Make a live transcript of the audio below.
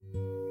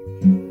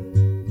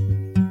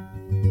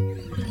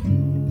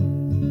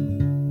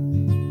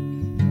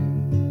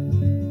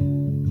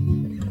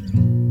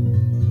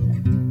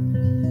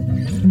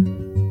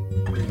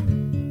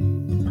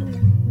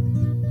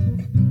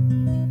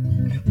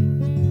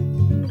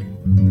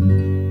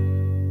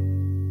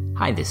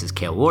Hi, this is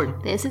Kale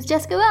Ward. This is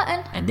Jessica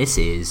Watton. And this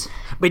is...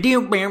 Go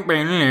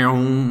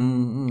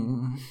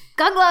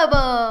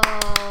Global!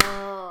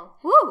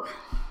 Woo!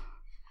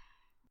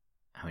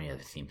 How many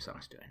other theme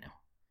songs do I know?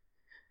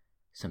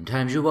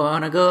 Sometimes you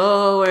wanna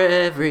go where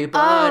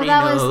everybody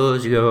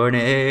knows your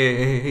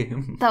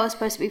name. That was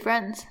supposed to be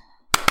Friends.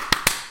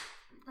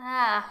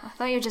 I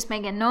thought you were just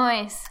making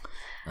noise.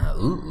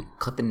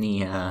 Clipping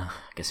the... I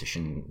guess I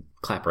shouldn't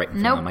clap right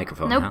in front of the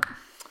microphone, Nope.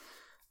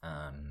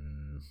 Huh?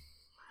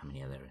 How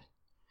many other...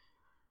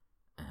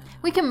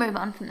 We can move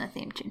on from the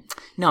theme tune.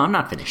 No, I'm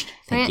not finished.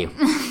 Thank you.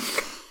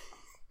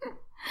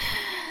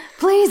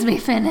 Please be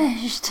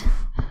finished.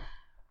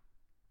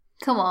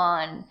 Come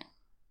on.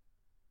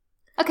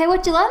 Okay,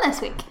 what'd you learn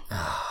this week?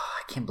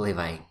 I can't believe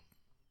I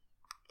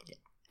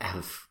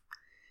have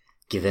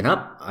given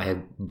up.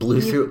 I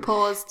blew through...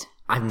 paused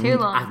too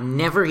long. I've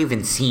never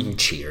even seen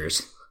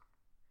Cheers.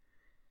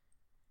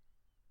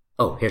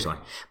 Oh, here's one.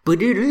 No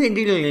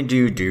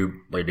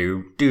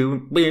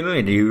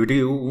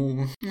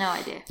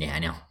idea. Yeah, I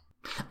know.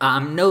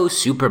 I'm no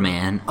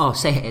Superman. Oh,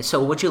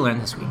 so what'd you learn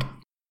this week?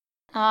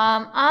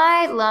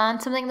 I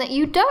learned something that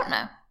you don't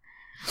know.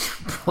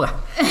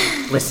 Well,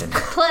 listen.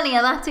 Plenty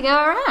of that to go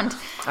around.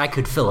 I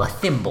could fill a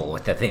thimble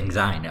with the things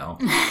I know.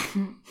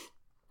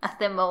 A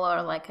thimble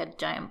or like a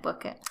giant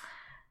bucket.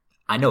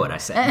 I know what I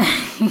said.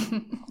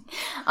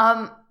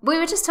 We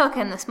were just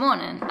talking this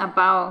morning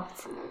about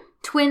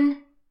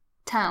twin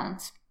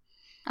towns.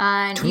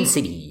 And Twin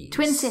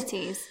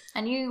cities.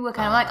 And you were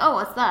kind of like, oh,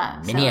 what's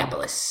that?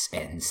 Minneapolis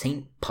and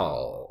St.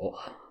 Paul.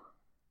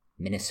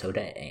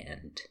 Minnesota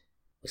and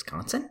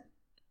Wisconsin?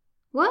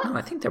 What? No,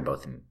 I think they're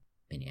both in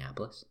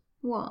Minneapolis.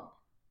 What?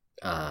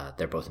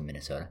 They're both in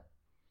Minnesota.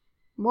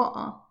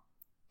 What?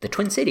 The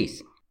Twin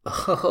Cities.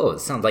 Oh,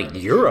 it sounds like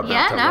you're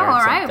about to learn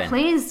all right.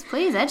 something.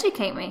 Please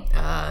educate me.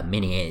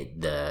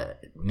 The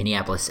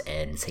Minneapolis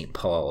and St.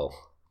 Paul,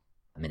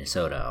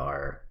 Minnesota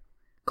are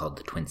called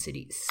the Twin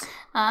Cities.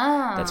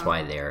 Ah. That's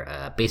why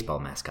their baseball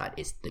mascot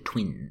is the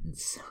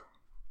Twins.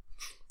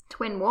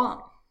 Twin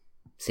what?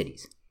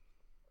 Cities.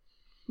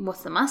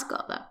 What's the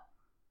mascot, though?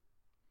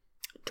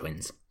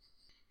 Twins.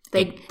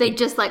 They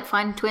just like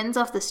find twins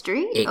off the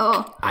street?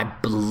 I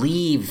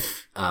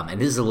believe, and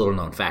this is a little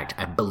known fact,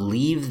 I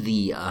believe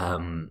the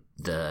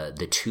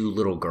two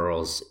little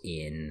girls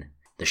in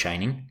The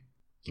Shining,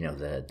 you know,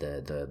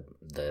 the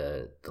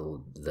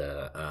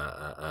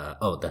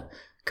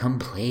come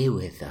play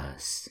with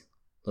us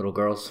little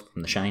girls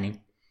from The Shining,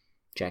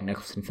 Jack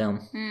Nicholson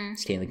film,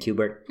 Stanley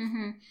Kubrick.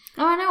 Mm-hmm.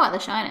 Oh, I know what The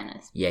Shining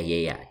is.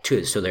 Yeah.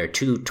 So there are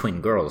two twin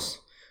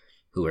girls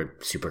who are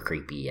super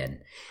creepy,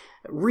 and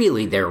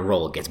really their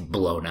role gets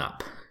blown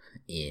up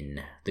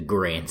in the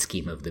grand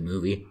scheme of the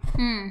movie.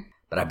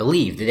 But I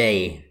believe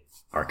they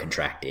are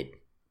contracted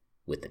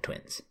with the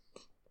twins.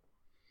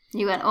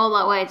 You went all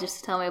that way just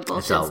to tell me a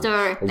bullshit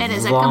story. It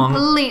is a long,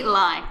 complete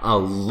lie. A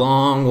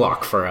long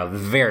walk for a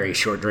very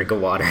short drink of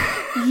water.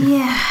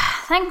 Yeah,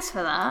 thanks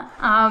for that.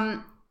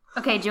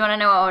 Okay, do you want to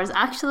know what I was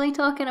actually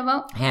talking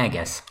about? Yeah, I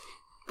guess.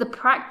 The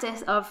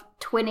practice of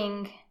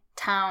twinning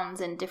towns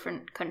in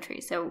different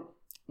countries. So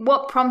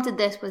what prompted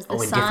this was the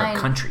sign... different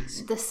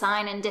countries. The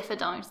sign in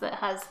Differdonge that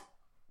has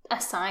a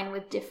sign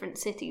with different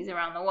cities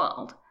around the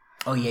world.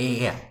 Oh,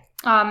 yeah.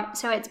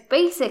 So it's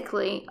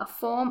basically a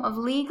form of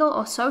legal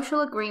or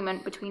social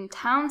agreement between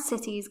towns,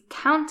 cities,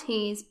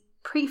 counties,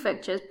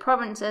 prefectures,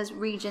 provinces,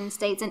 regions,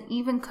 states, and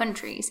even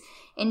countries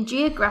in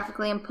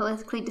geographically and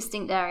politically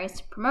distinct areas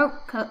to promote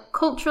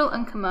cultural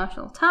and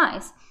commercial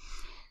ties.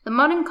 The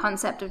modern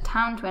concept of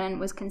town twinning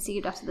was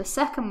conceived after the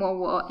Second World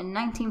War in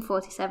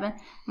 1947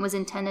 and was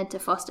intended to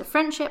foster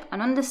friendship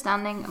and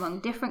understanding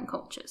among different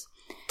cultures.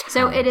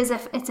 So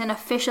it's an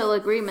official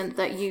agreement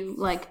that you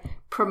like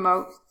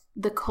promote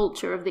the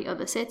culture of the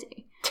other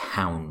city.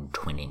 Town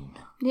twinning.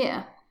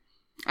 Yeah.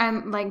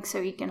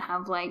 So you can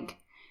have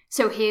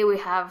so here we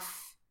have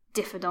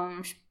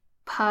Differdonge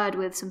paired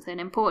with something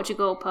in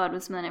Portugal, paired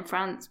with something in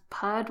France,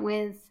 paired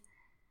with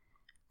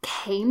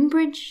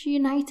Cambridge,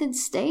 United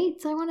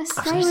States, I want to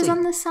say was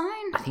on the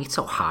sign. I think it's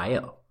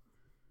Ohio.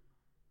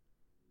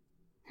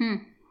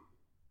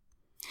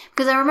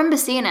 Because I remember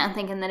seeing it and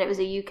thinking that it was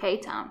a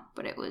UK town,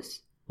 but it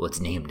was... Well, it's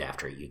named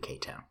after a UK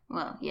town.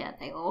 Well, yeah,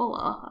 they all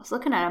are. I was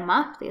looking at a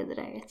map the other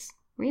day. It's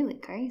really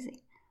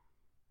crazy.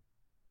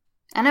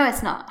 I know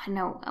it's not. I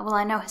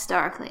know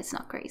historically it's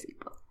not crazy,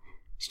 but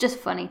it's just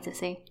funny to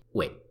see.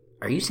 Wait,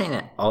 are you saying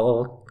that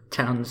all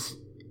towns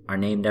are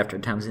named after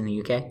towns in the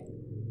UK?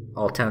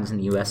 All towns in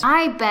the US?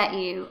 I bet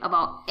you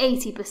about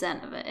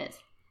 80% of it is.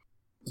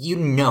 You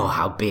know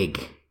how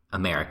big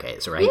America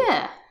is, right?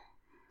 Yeah.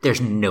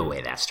 There's no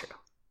way that's true.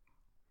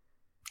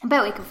 I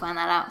bet we can find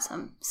that out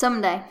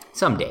someday.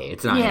 Someday.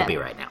 It's not going to be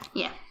right now.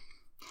 Yeah.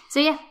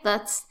 So yeah,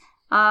 that's...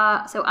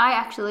 so I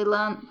actually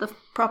learned the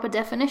proper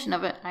definition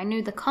of it. I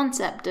knew the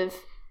concept of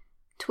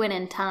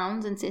twinning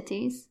towns and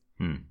cities.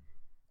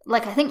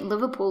 Like, I think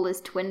Liverpool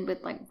is twinned with,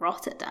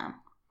 Rotterdam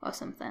or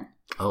something.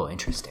 Oh,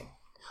 interesting.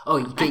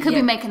 Oh, I could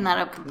be making that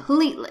up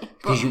completely.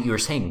 Because you were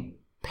saying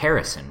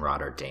Paris and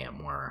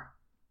Rotterdam were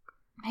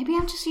Maybe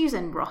I'm just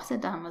using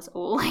Rotterdam as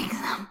all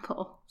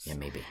examples. Yeah,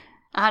 maybe.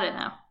 I don't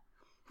know.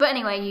 But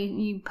anyway,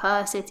 you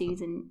per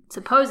cities, and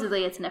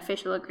supposedly it's an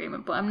official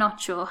agreement, but I'm not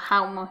sure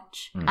how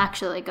much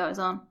actually goes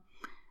on.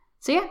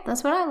 So yeah,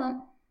 that's what I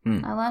learned.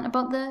 I learned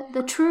about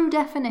the true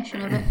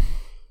definition of it.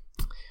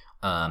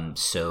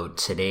 So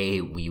today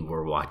we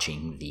were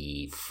watching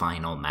the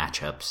final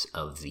matchups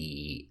of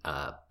the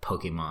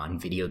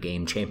Pokemon video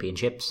game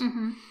championships.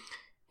 Mm-hmm.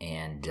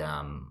 And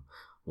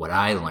what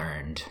I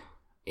learned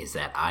is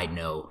that I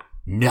know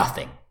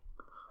nothing.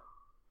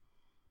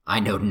 I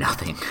know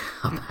nothing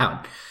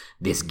about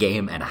this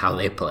game and how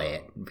they play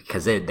it,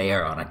 because they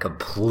are on a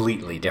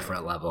completely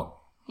different level.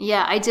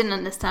 Yeah, I didn't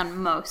understand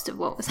most of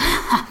what was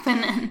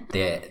happening.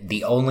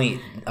 The only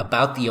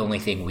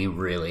thing we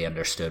really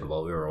understood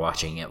while we were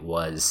watching it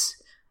was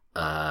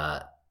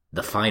the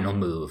final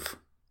move.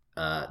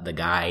 The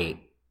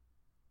guy,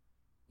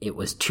 it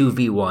was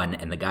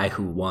 2v1, and the guy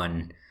who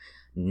won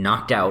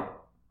knocked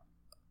out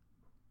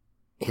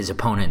his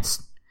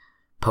opponent's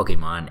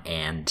Pokemon,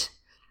 and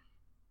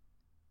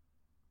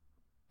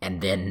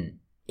then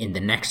in the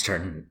next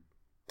turn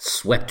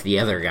swept the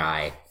other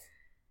guy,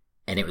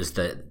 and it was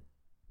the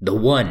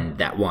one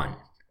that won.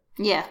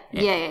 Yeah.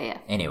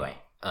 Anyway,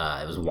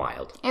 it was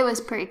wild. It was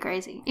pretty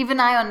crazy. Even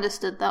I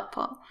understood that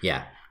part.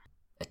 Yeah.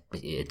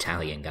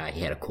 Italian guy,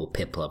 he had a cool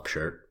Piplup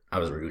shirt. I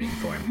was rooting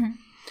for him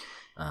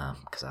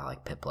because I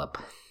like Piplup.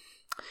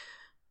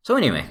 So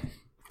anyway.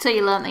 So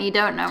you learned that you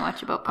don't know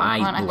much about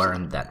Pokemon.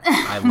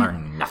 I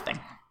learned nothing.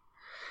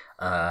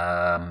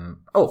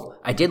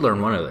 I did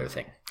learn one other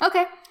thing.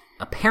 Okay.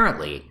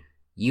 Apparently,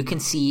 you can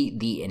see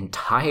the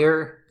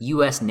entire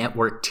U.S.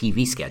 network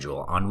TV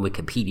schedule on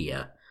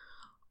Wikipedia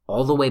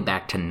all the way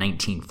back to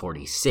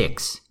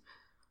 1946,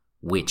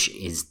 which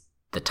is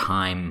the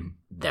time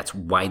that's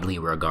widely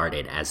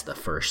regarded as the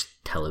first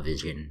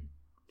television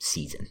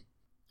season.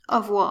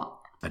 Of what?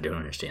 I don't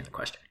understand the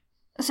question.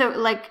 So,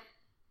 like,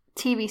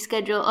 TV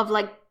schedule of,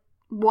 like,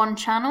 one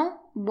channel?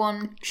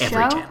 One show?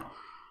 Every channel.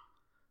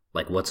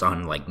 Like, what's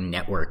on, like,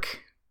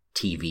 network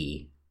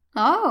TV.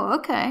 Oh,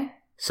 okay.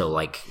 So,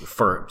 like,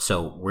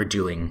 so we're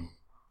doing...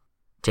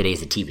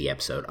 Today's a TV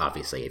episode,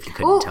 obviously, if you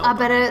couldn't tell. I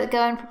better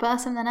go and prepare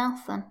something else,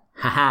 then.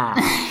 Haha.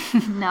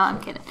 No, I'm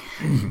kidding.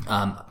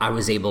 I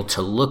was able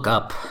to look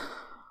up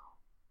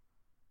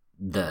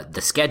the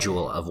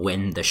schedule of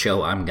when the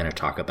show I'm going to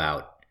talk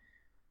about,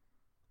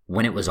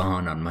 when it was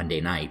on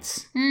Monday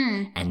nights,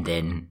 and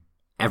then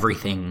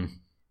everything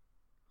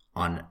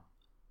on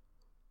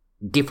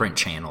different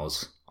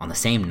channels on the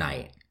same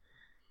night.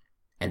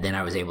 And then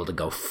I was able to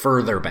go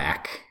further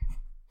back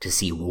to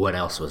see what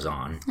else was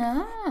on.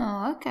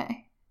 Oh,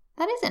 okay.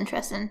 That is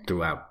interesting.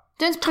 Throughout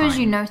Don't suppose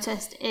you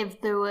noticed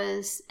if there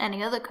was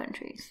any other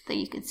countries that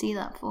you could see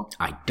that for?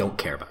 I don't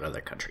care about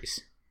other countries.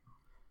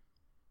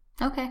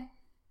 Okay.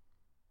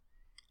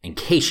 In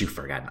case you've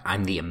forgotten,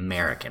 I'm the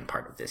American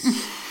part of this.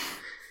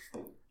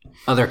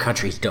 Other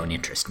countries don't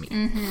interest me.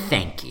 Mm-hmm.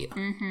 Thank you.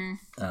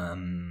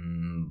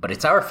 Mm-hmm. But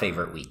it's our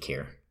favorite week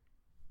here.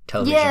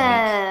 Television week.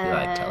 We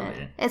like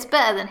television. It's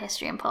better than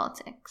history and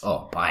politics.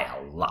 Oh, by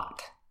a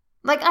lot.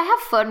 Like, I have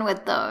fun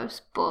with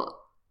those, but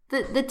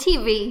the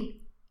TV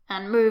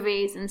and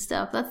movies and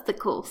stuff, that's the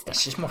cool stuff.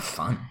 It's just more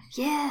fun.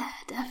 Yeah,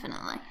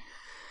 definitely.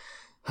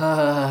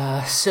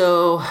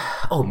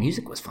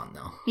 Music was fun,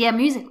 though. Yeah,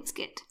 music was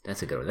good.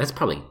 That's a good one. That's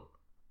probably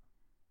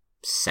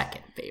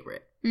second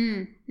favorite.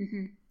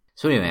 Mm-hmm.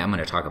 So anyway, I'm going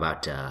to talk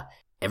about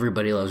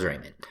Everybody Loves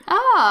Raymond.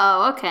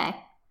 Oh, okay.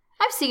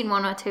 I've seen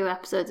 1 or 2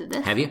 episodes of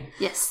this. Have you?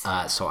 Yes.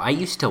 So I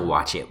used to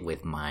watch it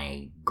with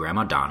my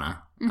grandma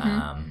Donna.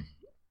 Mm-hmm.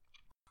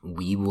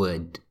 We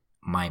would,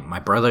 my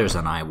brothers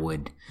and I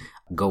would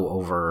go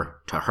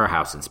over to her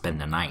house and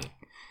spend the night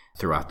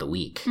throughout the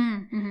week.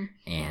 Mm-hmm.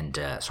 And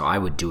so I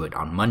would do it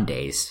on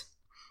Mondays.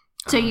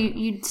 So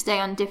you'd stay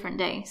on different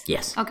days?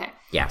 Yes. Okay.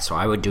 Yeah, so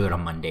I would do it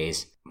on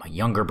Mondays. My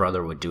younger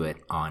brother would do it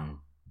on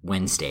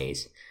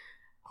Wednesdays.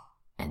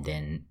 And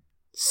then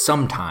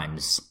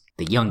sometimes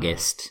the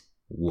youngest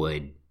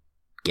would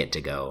get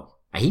to go.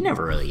 He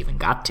never really even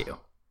got to.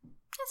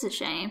 That's a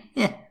shame.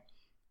 Yeah.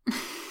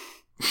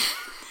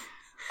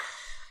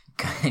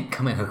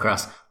 Coming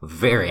across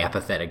very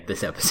apathetic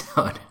this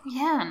episode.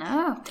 Yeah,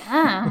 no,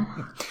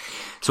 damn.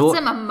 So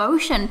some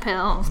emotion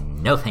pills.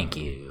 No, thank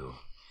you.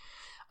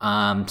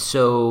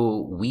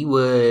 So we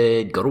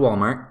would go to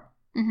Walmart,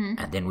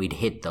 and then we'd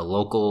hit the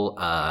local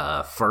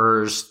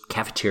Furs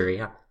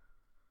cafeteria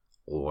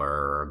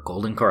or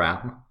Golden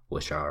Corral,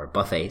 which are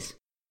buffets.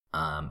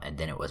 And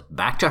then it was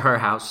back to her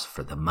house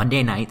for the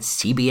Monday night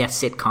CBS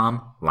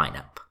sitcom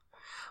lineup.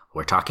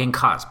 We're talking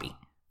Cosby,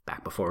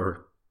 back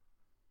before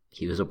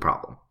he was a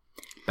problem.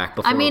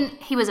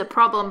 He was a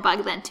problem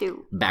back then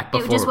too.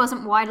 It just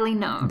wasn't widely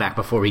known. Back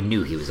before we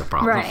knew he was a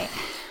problem. Right.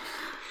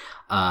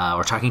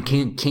 We're talking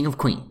King of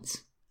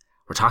Queens.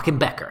 We're talking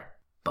Becker.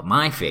 But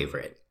my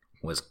favorite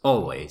was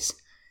always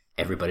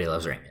Everybody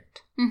Loves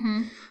Raymond.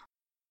 Mm-hmm.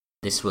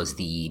 This was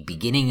the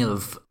beginning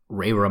of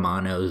Ray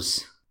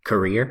Romano's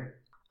career.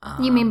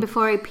 You mean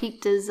before he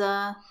peaked as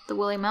the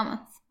woolly mammoth,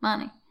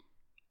 Manny?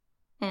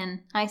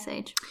 in Ice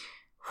Age.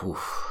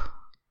 Oof.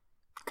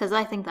 Because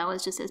I think that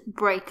was just his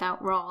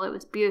breakout role. It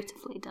was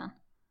beautifully done.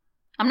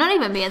 I'm not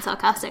even being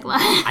sarcastic. Like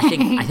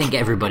I think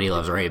Everybody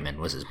Loves Raymond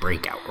was his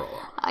breakout role.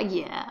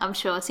 Yeah, I'm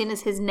sure. Seeing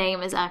as his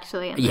name is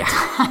actually in the Yeah.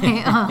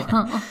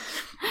 title.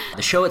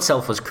 The show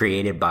itself was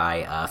created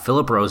by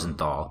Philip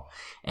Rosenthal,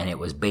 and it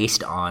was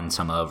based on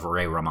some of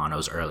Ray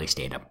Romano's early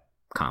stand-up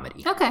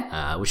comedy. Okay.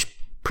 Which is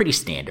pretty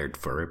standard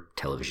for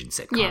television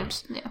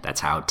sitcoms. Yeah.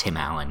 That's how Tim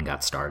Allen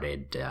got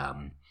started.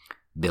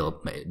 The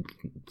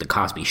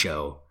Cosby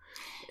Show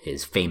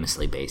is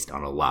famously based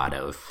on a lot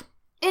of...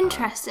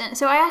 Interesting.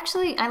 So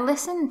I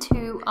listened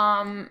to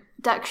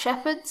Dak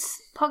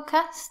Shepard's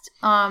podcast.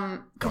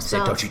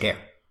 Don't you dare.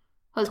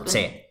 Husband. Don't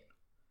say it.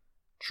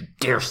 Don't you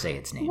dare say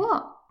its name.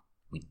 What?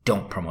 We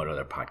don't promote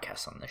other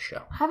podcasts on this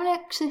show. I haven't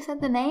actually said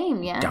the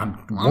name yet.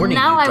 I'm warning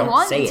now you, don't I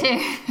want say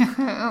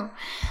to.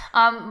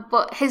 it.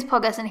 But his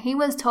podcast, and he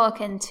was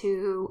talking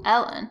to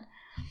Ellen.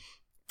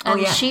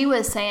 And she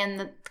was saying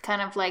that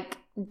kind of like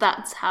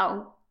that's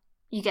how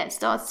you get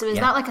started. So is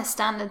that like a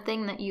standard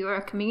thing that you're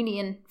a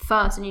comedian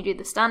first and you do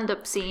the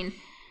stand-up scene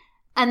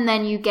and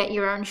then you get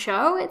your own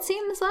show, it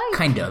seems like?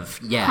 Kind of,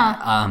 yeah.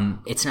 Huh.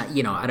 It's not,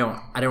 I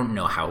don't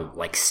know how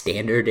like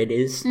standard it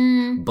is,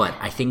 but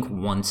I think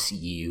once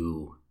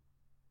you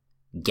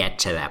get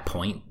to that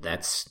point,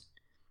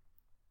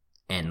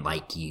 and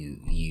like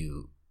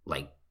you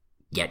like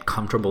get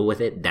comfortable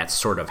with it, that's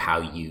sort of how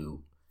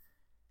you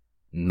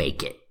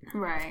make it.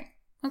 Right.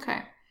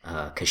 Okay.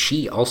 Because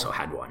she also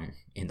had one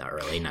in the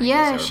early 90s.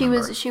 Yeah, she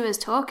was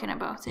talking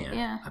about it.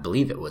 Yeah. I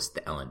believe it was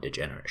the Ellen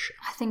DeGeneres show.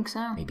 I think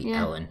so. Maybe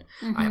Ellen.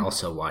 Mm-hmm. I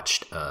also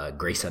watched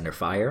Grace Under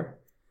Fire,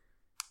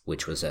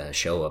 which was a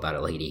show about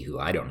a lady who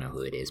I don't know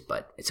who it is,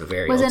 but it's a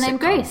very was old her name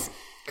sitcom. Grace?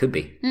 Could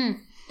be.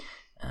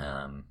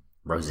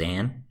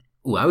 Roseanne.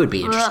 Ooh, I would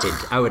be interested.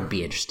 I would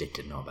be interested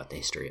to know about the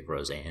history of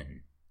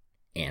Roseanne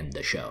and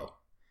the show.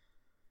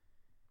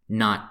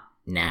 Not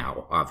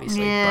now,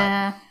 obviously,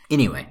 but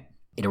anyway.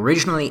 It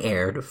originally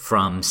aired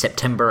from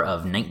September of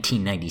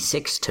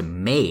 1996 to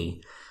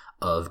May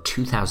of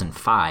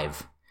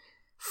 2005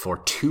 for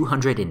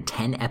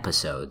 210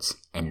 episodes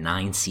and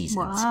 9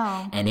 seasons.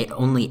 Wow. And it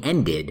only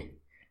ended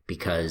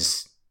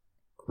because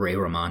Ray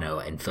Romano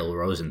and Phil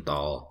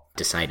Rosenthal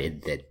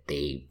decided that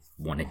they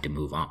wanted to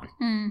move on.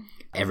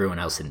 Everyone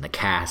else in the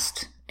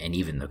cast and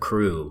even the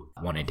crew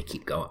wanted to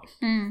keep going.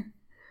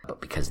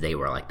 But because they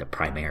were like the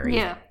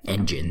primary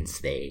engines,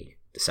 they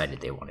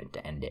decided they wanted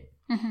to end it.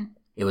 Mm-hmm.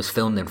 It was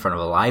filmed in front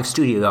of a live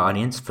studio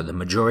audience for the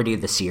majority of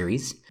the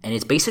series, and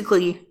it's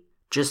basically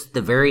just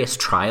the various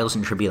trials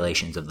and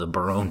tribulations of the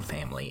Barone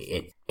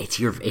family. It's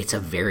a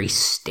very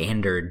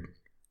standard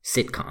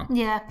sitcom.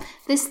 Yeah,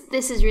 this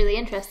is really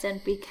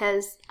interesting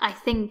because I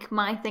think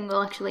my thing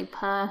will actually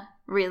pair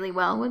really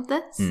well with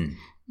this,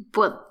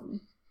 but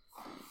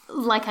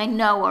like I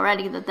know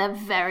already that they're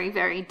very,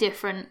 very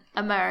different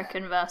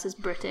American versus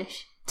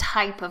British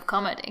type of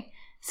comedy.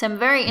 So I'm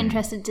very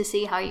interested to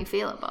see how you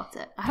feel about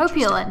it. I hope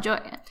you'll enjoy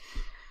it.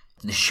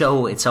 The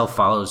show itself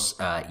follows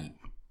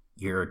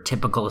your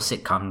typical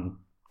sitcom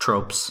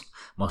tropes,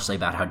 mostly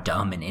about how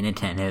dumb and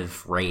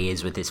inattentive Ray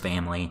is with his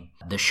family.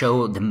 The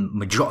show,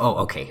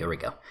 okay, here we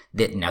go.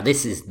 Now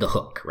this is the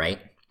hook, right?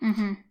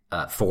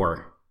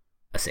 For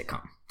a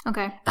sitcom.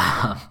 Okay.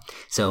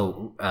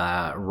 So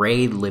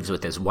Ray lives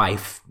with his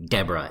wife,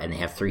 Deborah, and they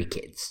have 3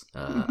 kids,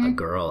 a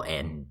girl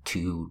and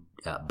 2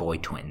 boy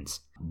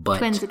twins. But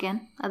twins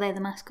again? Are they the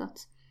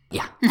mascots?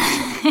 Yeah.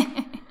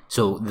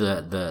 So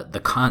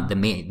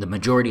the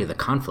majority of the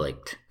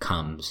conflict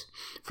comes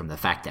from the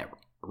fact that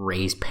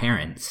Ray's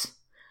parents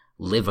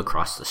live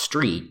across the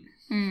street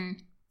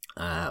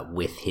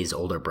with his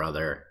older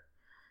brother,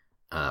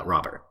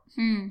 Robert.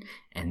 And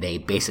they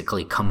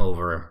basically come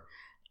over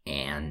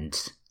and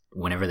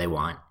whenever they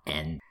want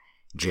and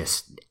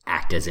just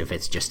act as if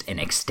it's just an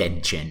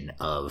extension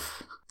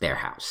of their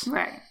house.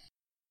 Right.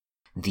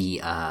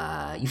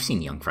 You've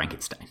seen Young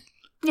Frankenstein.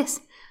 Yes.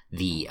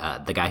 The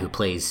guy who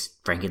plays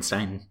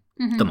Frankenstein,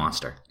 the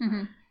monster,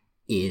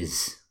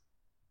 is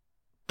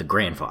the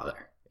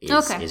grandfather.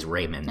 Is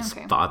Raymond's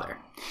father.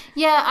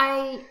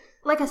 Yeah,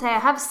 like I say, I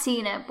have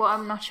seen it, but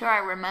I'm not sure I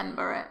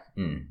remember it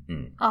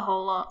a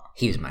whole lot.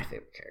 He was my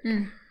favorite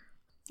character.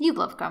 You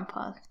love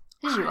grandpas.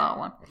 Because you are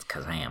one. It's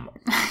because I am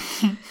one.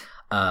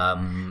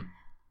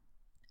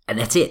 And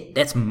that's it.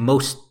 That's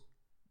most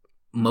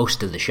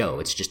of the show.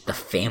 It's just the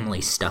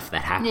family stuff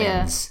that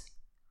happens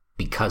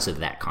because of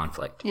that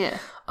conflict. Yeah.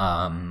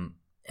 And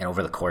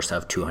over the course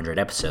of 200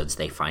 episodes,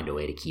 they find a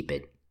way to keep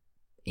it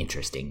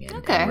interesting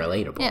and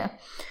relatable. Yeah.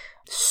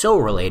 So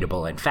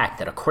relatable, in fact,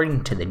 that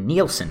according to the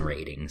Nielsen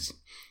ratings,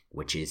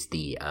 which is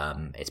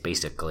it's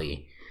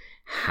basically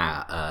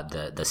how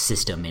the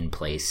system in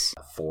place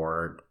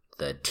for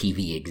the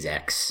TV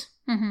execs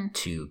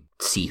to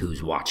see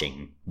who's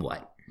watching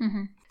what.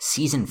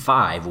 Season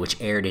 5,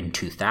 which aired in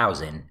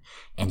 2000,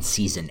 and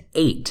Season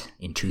 8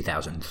 in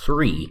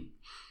 2003,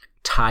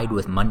 tied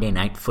with Monday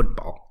Night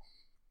Football.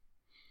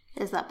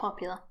 Is that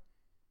popular?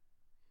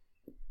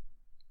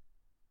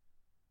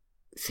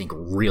 think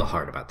real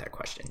hard about that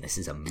question. This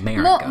is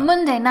America.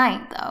 Monday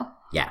night, though.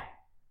 Yeah.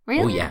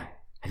 Really? Oh, yeah.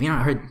 Have you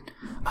not heard...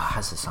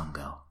 how's the song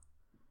go?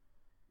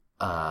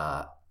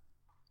 Are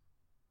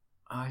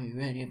you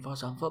ready for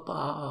some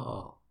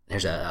football?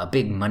 There's a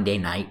big Monday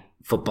night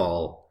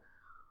football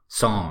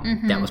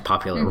song that was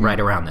popular right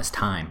around this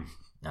time.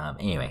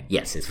 Anyway,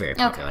 yes, it's very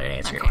popular to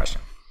answer your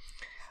question.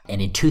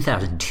 And in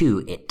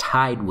 2002, it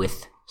tied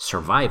with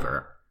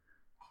Survivor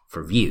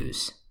for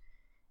views.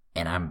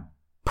 And I'm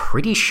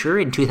pretty sure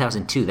in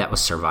 2002 that was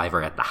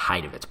Survivor at the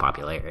height of its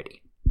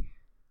popularity.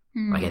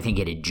 Like, I think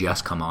it had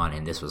just come on,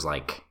 and this was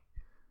like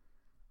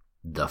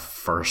the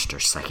first or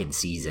second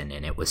season,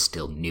 and it was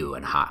still new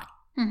and hot.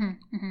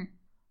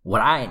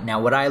 What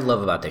I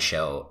love about the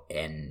show,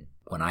 and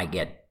when I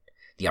get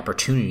the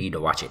opportunity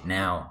to watch it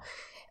now,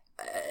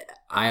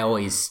 I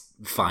always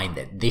find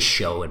that this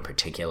show in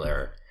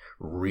particular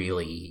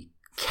really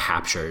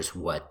captures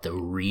what the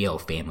real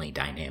family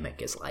dynamic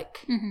is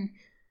like.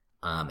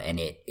 And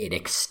it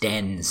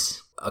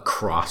extends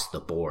across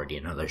the board.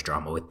 You know, there's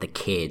drama with the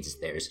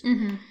kids. There's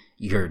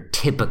your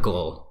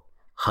typical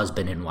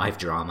husband and wife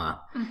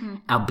drama,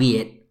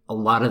 albeit a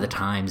lot of the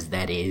times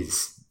that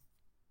is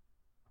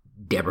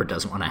Deborah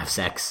doesn't want to have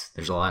sex.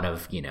 There's a lot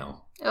of, you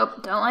know... Oh,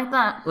 don't like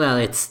that. Well,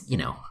 it's,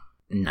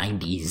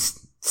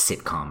 90s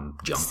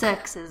sitcom junk.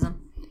 Sexism.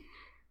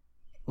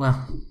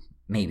 Well,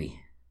 maybe.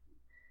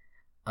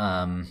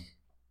 And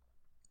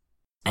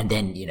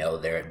then,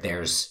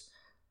 there's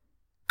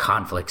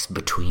conflicts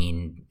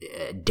between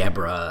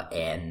Deborah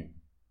and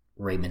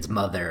Raymond's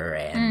mother,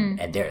 and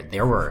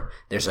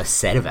there's a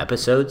set of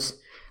episodes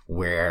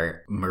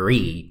where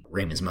Marie,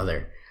 Raymond's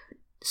mother,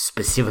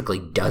 specifically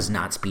does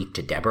not speak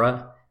to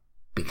Deborah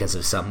because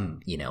of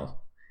some,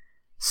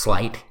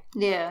 slight.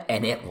 Yeah.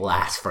 And it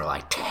lasts for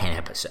like 10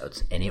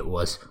 episodes, and it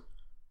was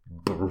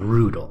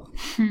brutal.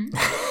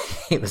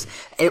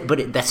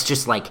 That's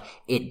just like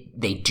it.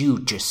 They do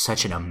just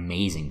such an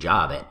amazing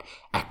job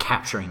at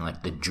capturing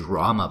like the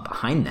drama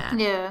behind that.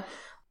 Yeah.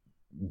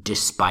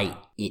 Despite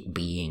it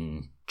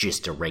being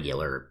just a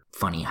regular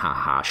funny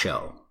ha-ha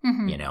show,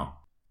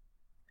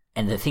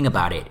 And the thing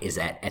about it is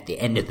that at the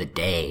end of the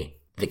day,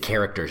 the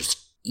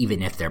characters,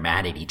 even if they're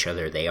mad at each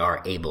other, they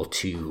are able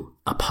to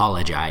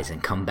apologize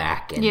and come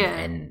back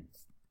and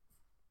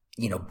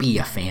be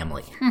a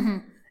family.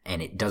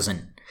 And it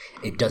doesn't,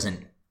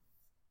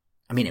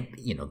 I mean,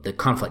 the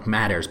conflict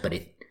matters, but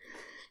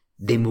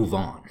they move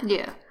on.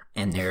 Yeah.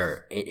 And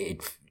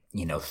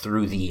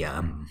through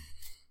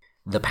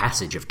the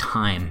passage of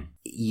time,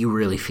 you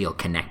really feel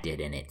connected,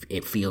 and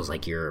it feels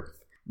like you're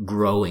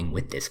growing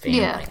with this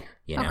family,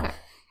 Okay.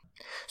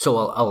 So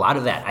a lot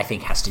of that, I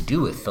think, has to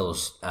do with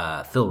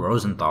Phil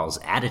Rosenthal's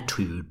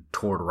attitude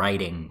toward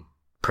writing,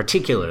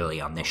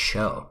 particularly on this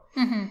show.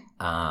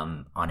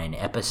 On an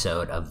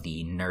episode of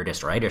the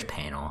Nerdist Writers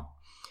Panel,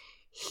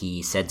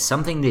 he said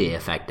something to the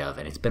effect of,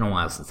 and it's been a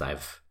while since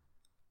I've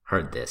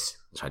heard this,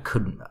 so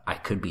I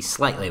could be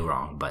slightly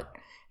wrong, but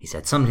he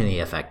said something to the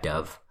effect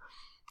of,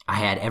 I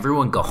had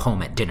everyone go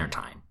home at dinner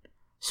time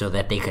so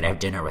that they could have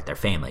dinner with their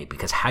family,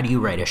 because how do you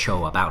write a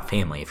show about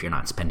family if you're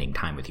not spending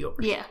time with yours?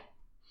 Yeah.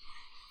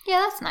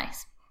 Yeah, that's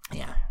nice.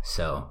 Yeah,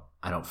 so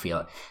I don't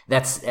feel...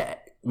 That's...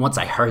 once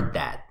I heard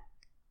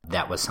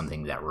that was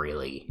something that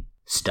really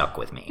stuck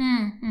with me.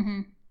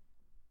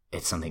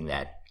 It's something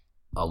that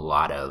a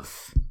lot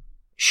of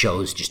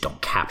shows just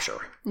don't capture.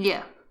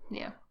 Yeah,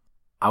 yeah.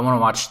 I want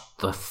to watch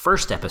the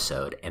first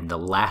episode and the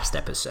last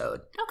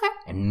episode. Okay.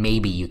 And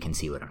maybe you can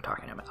see what I'm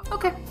talking about.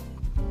 Okay.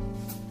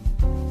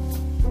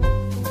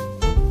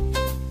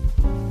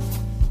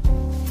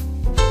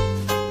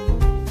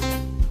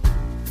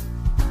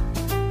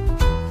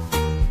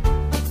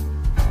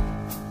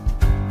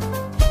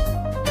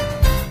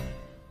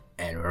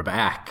 And we're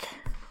back.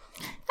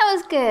 That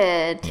was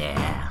good.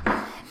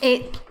 Yeah.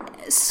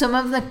 Some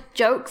of the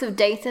jokes have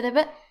dated a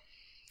bit.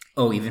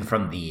 Oh, even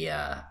from the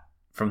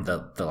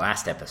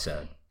last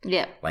episode.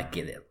 Yeah. Like,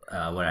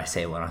 what I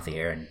say went off the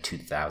air in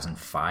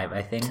 2005,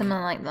 I think. Something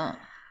like that.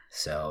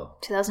 So.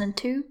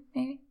 2002,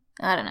 maybe?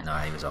 I don't know. No,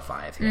 I think it was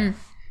 2005,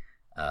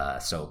 yeah.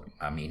 So,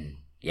 I mean,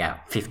 yeah,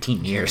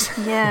 15 years.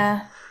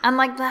 Yeah. And,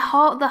 like, the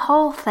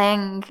whole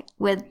thing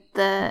with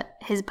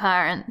his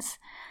parents,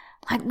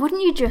 like,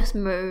 wouldn't you just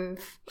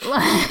move?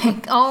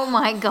 Like, oh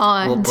my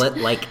God. Well, but,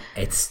 like,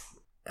 it's,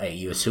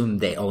 you assume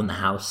they own the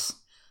house.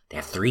 They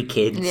have 3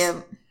 kids.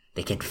 Yep.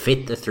 They can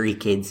fit the 3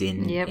 kids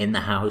in the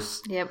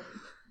house. Yep.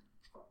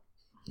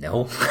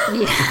 No.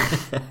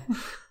 Yeah.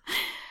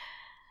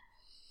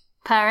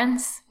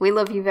 Parents, we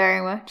love you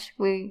very much.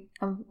 We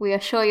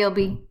are sure you'll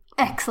be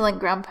excellent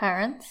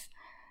grandparents.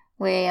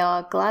 We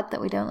are glad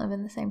that we don't live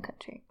in the same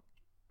country.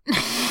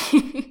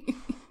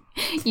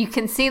 You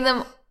can see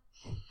them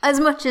as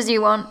much as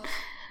you want.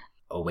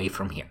 Away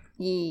from here.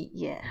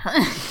 Yeah.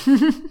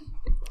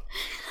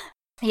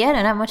 Yeah, I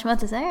don't have much more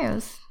to say. It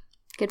was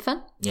good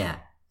fun. Yeah.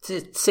 It's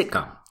a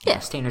sitcom. Yeah.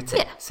 Standard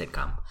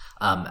sitcom.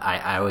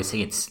 I always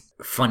think it's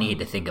funny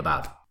to think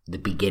about the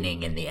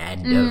beginning and the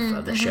end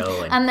of the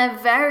show. And they're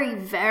very,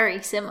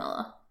 very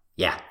similar.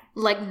 Yeah.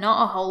 like,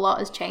 not a whole lot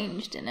has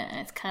changed in it.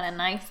 It's kind of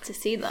nice to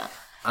see that.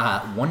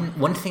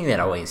 One thing that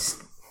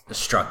always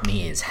struck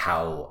me is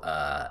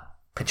how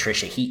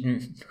Patricia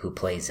Heaton, who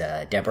plays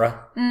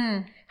Deborah,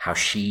 how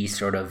she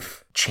sort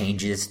of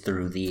changes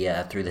through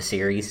the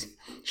series.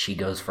 She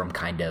goes from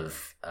kind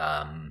of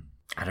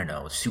I don't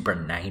know, super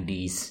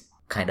 90s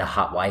kind of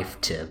hot wife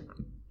to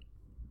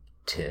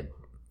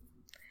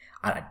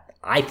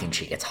I think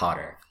she gets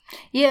hotter.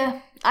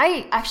 Yeah,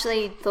 I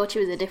actually thought she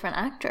was a different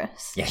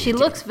actress. Yeah, she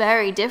looks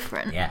very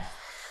different. Yeah.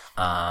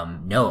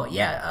 And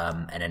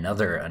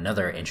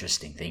another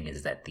interesting thing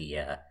is that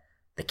the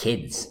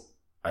kids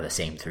are the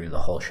same through the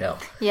whole show.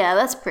 Yeah,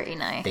 that's pretty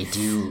nice. They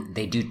do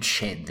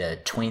the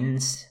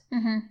twins.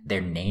 Mm-hmm.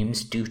 Their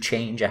names do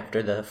change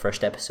after the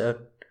first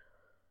episode.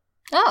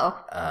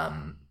 Oh.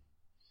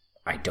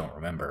 I don't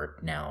remember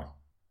now.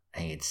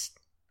 I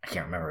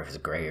can't remember if it's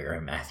Gray or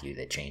Matthew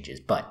that changes,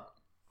 but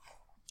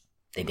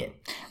they did.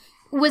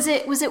 Was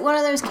it one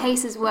of those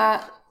cases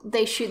where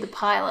they shoot the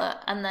pilot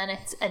and then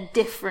it's a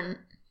different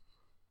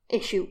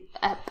issue,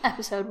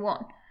 episode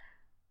 1?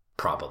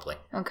 Probably.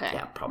 Okay.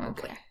 Yeah, probably.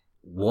 Okay.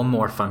 One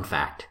more fun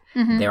fact.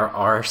 Mm-hmm. There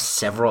are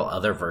several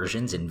other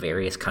versions in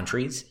various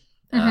countries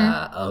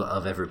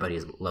of Everybody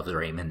Loves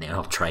Raymond. They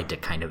all tried to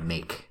kind of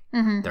make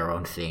their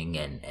own thing.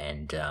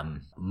 And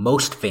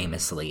most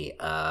famously,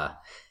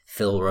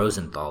 Phil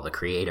Rosenthal, the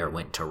creator,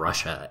 went to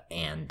Russia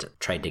and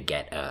tried to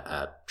get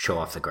a show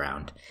off the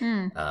ground,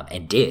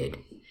 and did.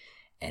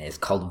 And it's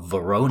called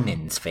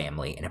Voronin's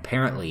Family. And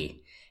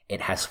apparently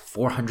it has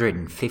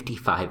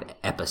 455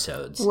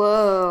 episodes.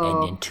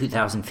 Whoa. And in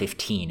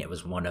 2015, it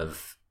was one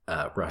of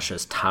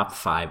Russia's top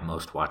 5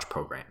 most watched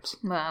programs.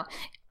 Wow.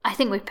 I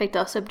think we've picked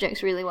our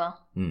subjects really well.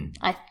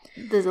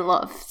 There's a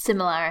lot of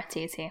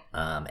similarities here.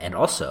 And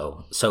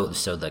also, so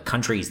the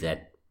countries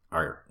that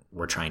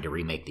were trying to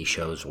remake these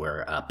shows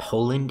were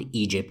Poland,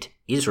 Egypt,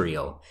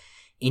 Israel,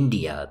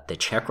 India, the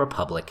Czech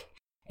Republic,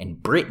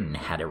 and Britain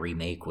had a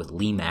remake with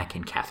Lee Mack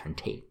and Catherine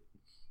Tate.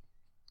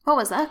 What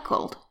was that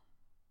called?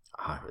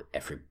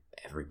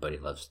 Everybody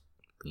Loves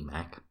Lee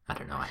Mack. I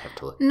don't know. I have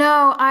to look.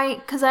 No,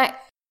 I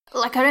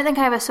don't think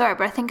I ever saw it,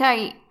 but I think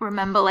I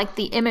remember like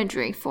the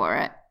imagery for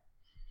it.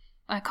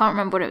 I can't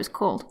remember what it was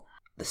called.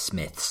 The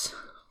Smiths.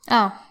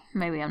 Oh,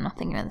 maybe I'm not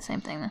thinking about the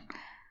same thing then.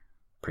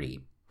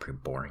 Pretty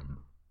boring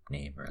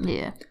name, really.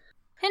 Yeah.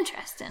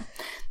 Interesting.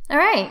 All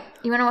right,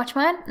 you want to watch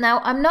mine? Now,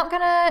 I'm not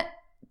going to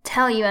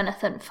tell you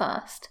anything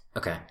first.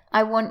 Okay.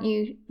 I want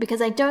you,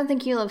 because I don't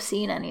think you'll have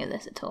seen any of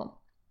this at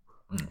all.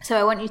 So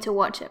I want you to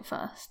watch it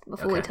first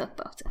before we talk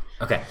about it.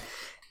 Okay.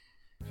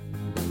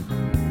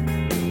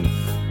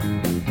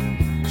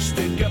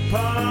 Stick a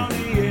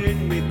party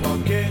in me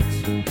pocket.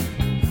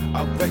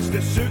 I'll fetch the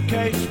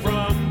suitcase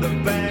from the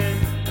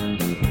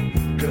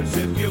van. 'Cause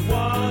if you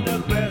wanna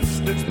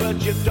bastards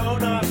but you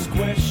don't ask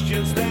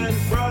questions, then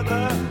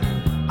brother,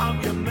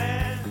 I'm your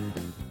man.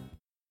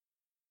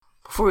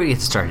 Before we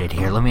get started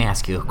here, let me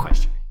ask you a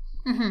question.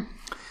 Mm-hmm.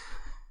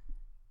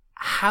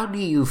 How do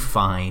you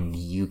find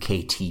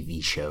UK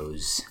TV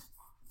shows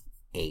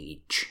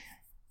age?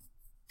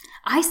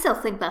 I still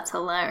think that's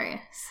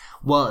hilarious.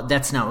 Well,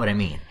 that's not what I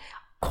mean.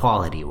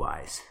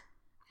 Quality-wise.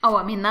 Oh,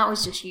 I mean, that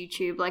was just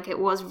YouTube. Like, it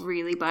was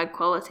really bad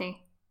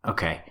quality.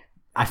 Okay.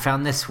 I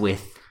found this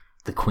with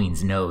The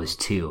Queen's Nose,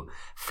 too.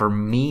 For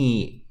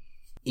me,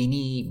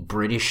 any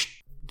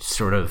British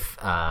sort of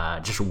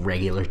just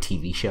regular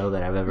TV show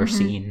that I've ever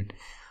seen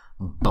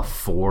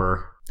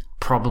before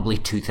probably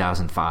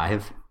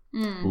 2005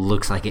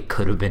 looks like it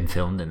could have been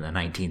filmed in the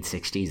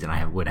 1960s, and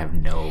I would have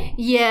no...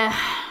 Yeah.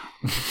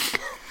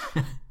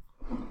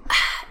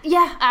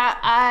 Yeah,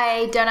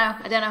 I don't know.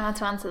 I don't know how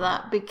to answer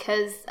that,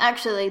 because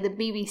actually the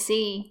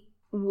BBC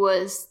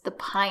was the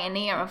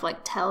pioneer of like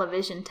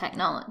television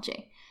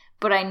technology.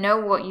 But I know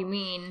what you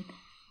mean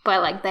by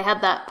like they had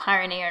that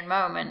pioneering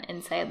moment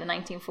in say the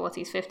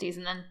 1940s, 50s,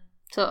 and then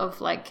sort of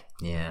like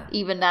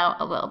evened out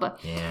a little bit.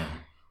 Yeah.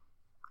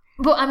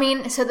 But I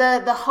mean, so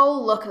the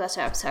whole look of that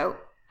show, so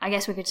I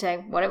guess we could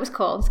say what it was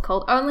called. It's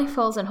called Only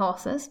Fools and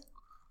Horses.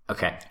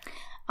 Okay.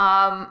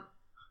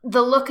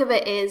 The look of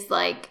it is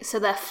like, so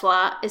their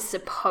flat is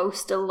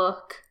supposed to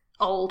look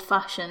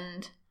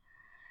old-fashioned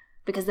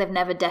because they've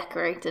never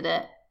decorated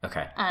it.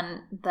 Okay.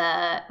 And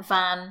their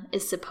van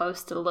is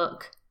supposed to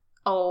look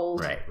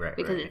old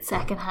because it's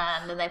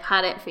secondhand and they've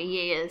had it for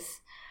years.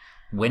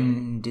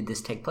 When did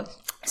this take place?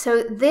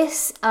 So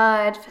this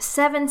for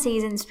 7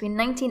 seasons between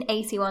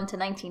 1981 to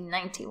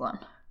 1991.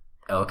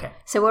 Oh, okay.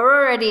 So we're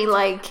already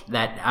like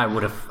that. I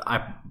would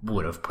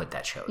have put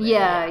that show there.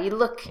 Yeah, you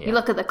look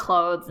at the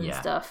clothes and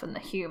stuff and the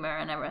humor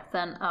and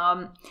everything.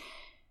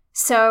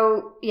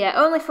 So yeah,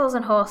 Only Fools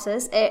and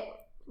Horses. It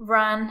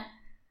ran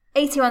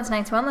 81 to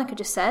 91, like I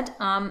just said.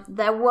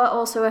 There were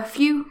also a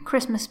few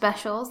Christmas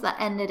specials that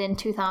ended in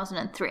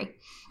 2003.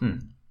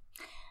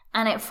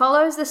 And it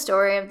follows the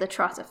story of the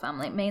Trotter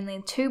family, mainly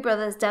 2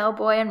 brothers, Del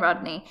Boy and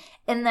Rodney,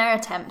 in their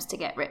attempts to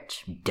get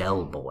rich.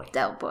 Del Boy.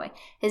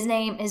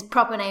 His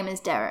proper name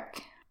is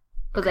Derek,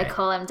 but they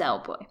call him Del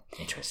Boy.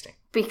 Interesting.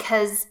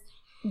 Because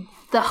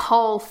the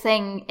whole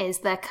thing is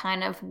they're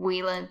kind of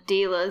wheeler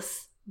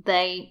dealers.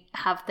 They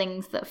have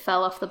things that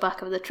fell off the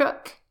back of the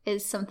truck,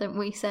 is something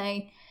we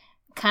say,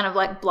 kind of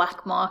like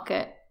black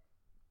market,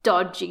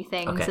 dodgy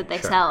things that they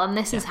sell. And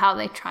this is how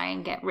they try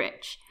and get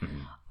rich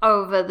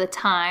over the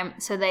time.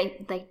 So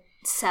they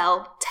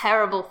sell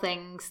terrible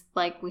things,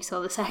 like we saw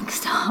the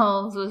sex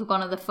dolls was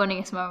one of the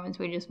funniest moments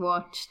we just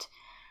watched.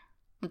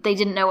 That they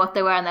didn't know what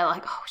they were, and they're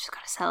like, "Oh, we just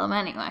got to sell them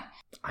anyway."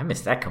 I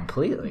missed that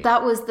completely.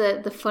 That was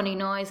the funny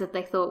noise that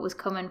they thought was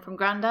coming from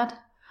Grandad.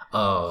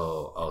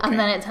 Oh, okay. And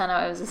then it turned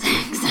out it was a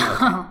sex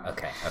doll.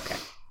 Okay.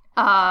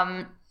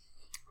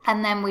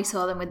 And then we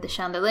saw them with the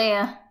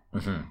chandelier.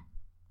 Mm-hmm.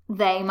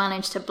 They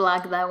managed to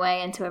blag their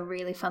way into a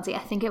really fancy, I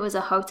think it was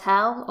a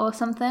hotel or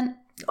something.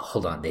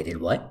 Hold on, they did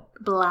what?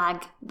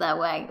 Blag their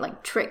way,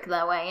 like trick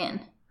their way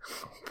in.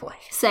 Oh, boy.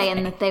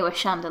 Saying that they were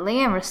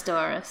chandelier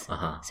restorers.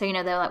 So, they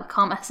were like, we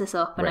can't mess this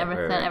up and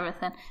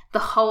everything. The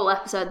whole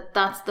episode,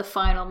 that's the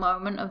final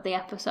moment of the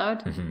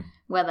episode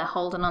where they're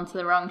holding onto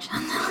the wrong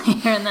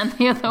chandelier and then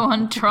the other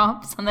one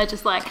drops and they're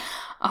just like,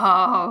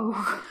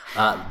 oh.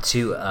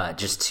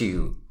 Just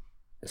to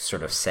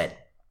sort of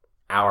set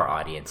our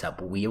audience up,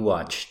 we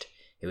watched,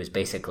 it was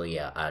basically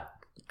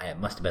it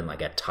must have been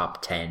like a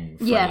top 10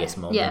 funniest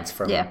moments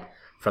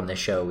from the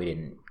show. We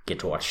didn't get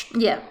to watch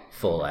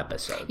full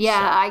episodes. Yeah,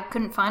 so. I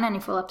couldn't find any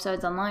full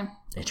episodes online.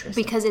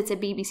 Interesting. Because it's a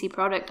BBC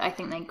product, I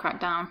think they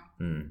cracked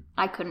down.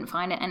 I couldn't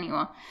find it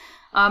anywhere.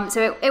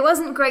 So it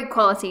wasn't great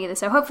quality either.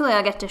 So hopefully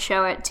I'll get to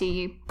show it to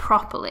you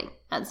properly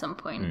at some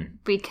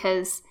point.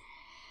 Because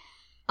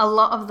a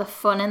lot of the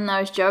fun in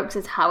those jokes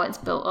is how it's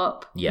built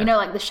up. Yeah.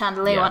 Like the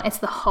chandelier one, it's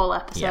the whole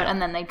episode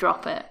and then they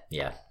drop it.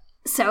 Yeah.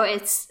 So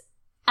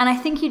and I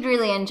think you'd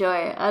really enjoy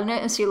it. I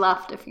noticed you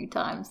laughed a few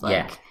times.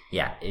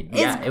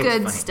 It's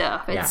good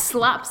stuff. It's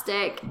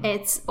slapstick.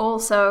 It's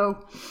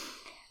also,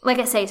 like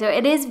I say, so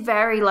it is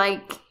very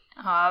like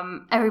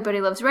Everybody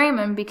Loves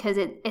Raymond because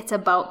it's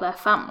about their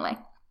family.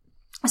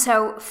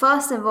 So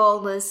first of all,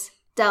 there's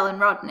Del and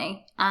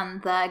Rodney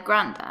and their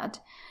granddad.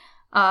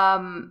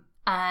 And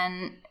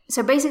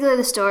so basically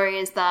the story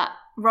is that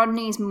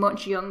Rodney's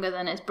much younger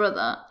than his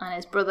brother, and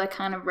his brother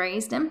kind of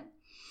raised him.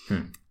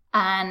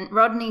 And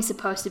Rodney's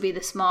supposed to be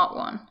the smart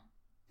one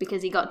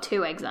because he got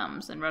 2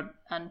 exams and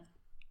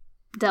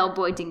Del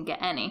Boy didn't get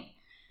any.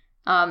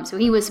 So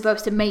he was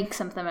supposed to make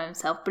something of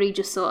himself, but he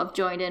just sort of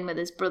joined in with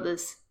his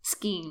brother's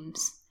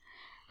schemes.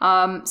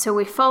 So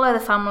we follow the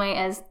family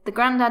as the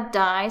granddad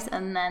dies,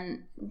 and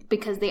then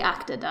because the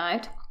actor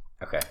died.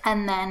 Okay.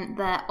 And then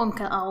their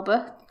Uncle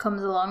Albert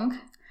comes along,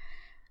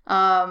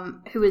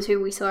 who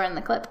we saw in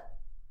the clip.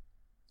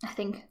 I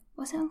think,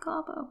 was it Uncle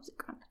Albert or was it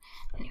Granddad?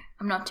 Anyway,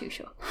 I'm not too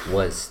sure.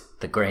 Was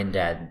the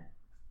granddad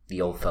the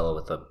old fellow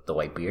with the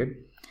white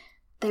beard?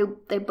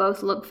 They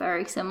both look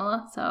very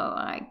similar, so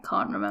I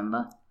can't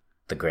remember.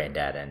 The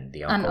granddad and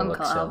the uncle look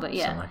Albert,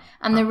 similar?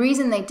 And the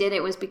reason they did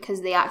it was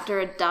because the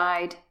actor had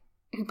died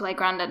who played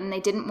Granddad, and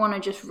they didn't want to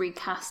just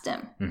recast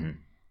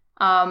him.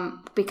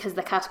 Because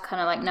the cast were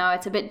kind of like, no,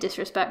 it's a bit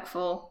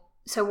disrespectful.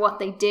 So what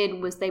they did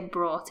was they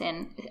brought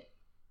in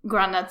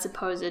Granddad's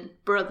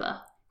supposed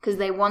brother, because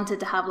they wanted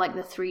to have like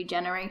the 3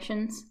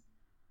 generations.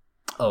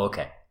 Oh,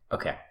 okay.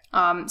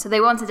 So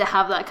they wanted to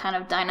have that kind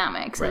of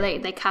dynamic. So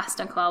they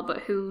cast Uncle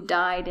Albert, who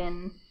died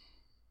in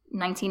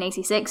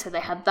 1986. So they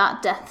had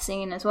that death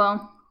scene as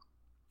well,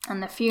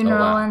 and the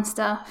funeral and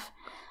stuff.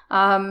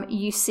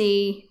 You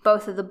see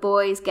both of the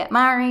boys get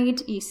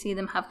married. You see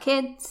them have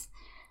kids.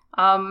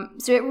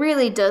 So it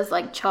really does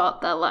like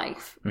chart their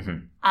life.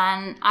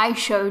 And I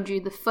showed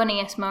you the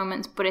funniest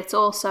moments, but it's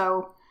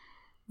also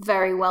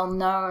very well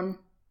known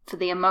for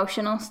the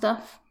emotional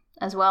stuff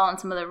as well, and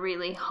some of the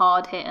really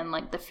hard hitting,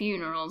 like the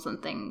funerals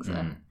and things.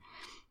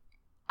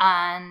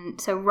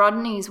 And so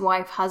Rodney's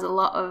wife has a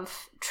lot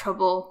of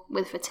trouble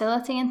with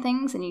fertility and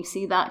things, and you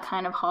see that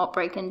kind of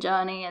heartbreaking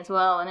journey as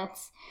well, and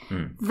it's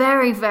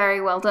very,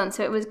 very well done.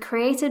 So it was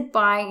created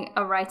by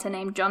a writer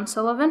named John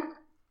Sullivan,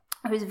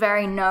 who's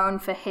very known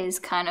for his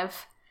kind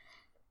of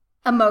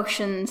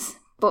emotions,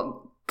 but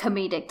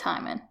comedic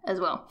timing as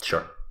well.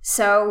 Sure.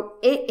 So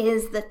it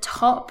is the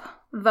top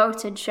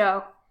voted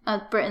show as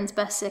Britain's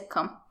best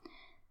sitcom.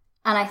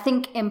 And I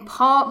think in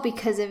part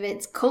because of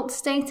its cult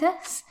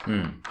status,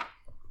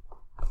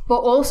 but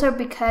also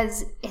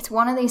because it's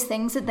one of these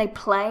things that they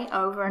play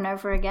over and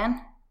over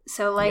again.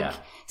 So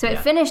it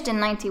finished in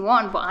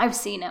 91, but I've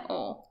seen it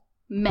all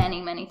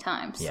many, many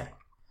times. Yeah.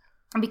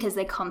 Because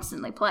they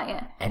constantly play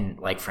it. And,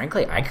 like,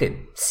 frankly, I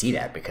could see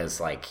that because,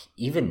 like,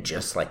 even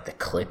just, like, the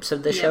clips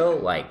of the show,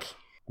 like,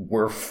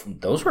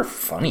 those were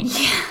funny.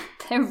 Yeah,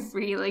 they're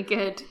really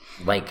good.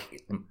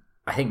 Like,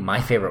 I think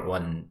my favorite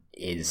one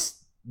is,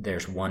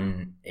 there's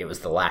one, it was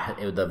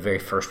the very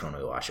first one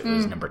we watched. It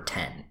was number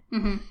 10.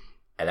 And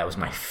that was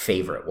my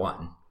favorite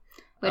one.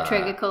 Where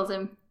Trigger calls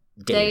him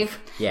Dave.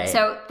 Yeah.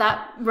 So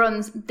that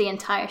runs the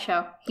entire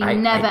show. He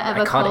never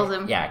ever calls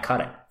him. Yeah, I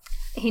caught it.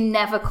 He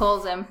never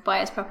calls him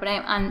by his proper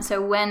name. And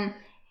so when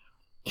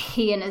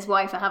he and his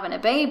wife are having a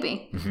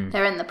baby,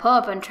 they're in the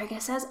pub and Trigger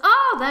says,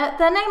 oh,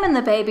 they're naming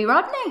the baby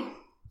Rodney.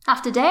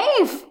 After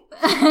Dave.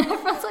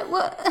 Everyone's like,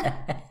 what?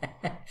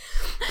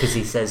 Because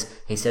he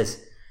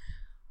says,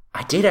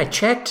 I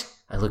checked.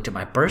 I looked at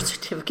my birth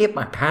certificate,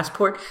 my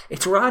passport.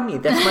 It's Rodney.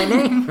 That's my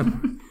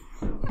name.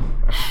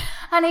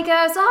 And he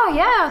goes, oh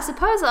yeah, I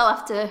suppose I'll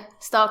have to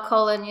start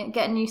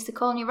getting used to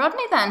calling you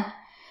Rodney then.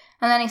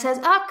 And then he says,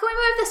 can we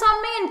move this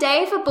on? Me and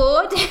Dave are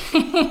bored.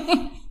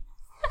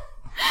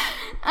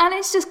 And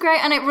it's just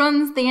great. And it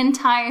runs the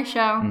entire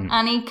show.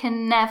 And he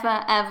can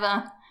never,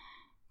 ever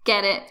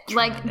get it.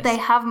 Tremendous. Like, they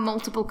have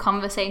multiple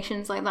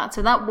conversations like that.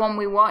 So that one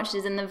we watched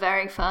is in the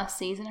very first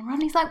season. And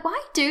Rodney's like,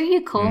 why do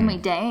you call me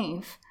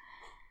Dave?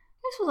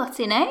 He goes, well, that's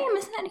your name,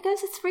 isn't it? And he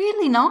goes, it's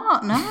really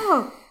not.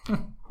 No.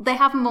 They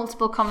have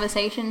multiple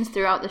conversations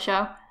throughout the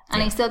show.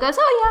 And he still goes,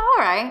 oh,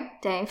 yeah, all right,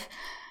 Dave.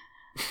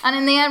 And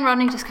in the end,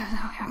 Rodney just goes,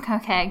 oh,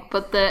 okay.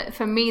 But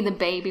for me, the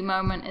baby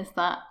moment is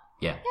that,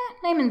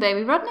 naming the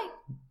baby Rodney.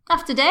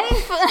 After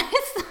Dave.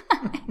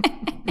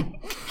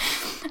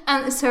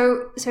 And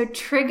so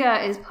Trigger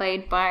is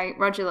played by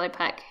Roger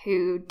Lepek,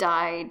 who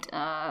died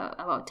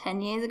about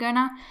 10 years ago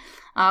now.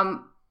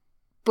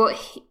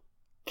 But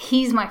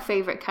he's my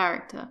favourite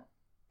character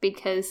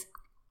because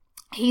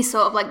he's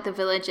sort of like the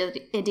village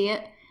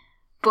idiot,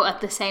 but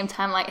at the same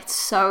time, like, it's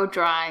so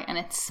dry and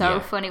it's so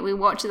funny. We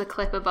watched the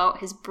clip about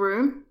his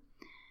broom.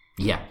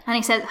 Yeah. And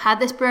he said, had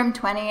this broom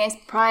 20 years,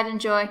 pride and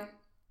joy.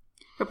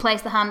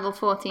 Replace the handle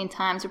 14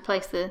 times,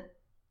 replace the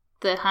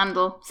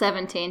handle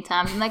 17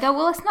 times. And they go,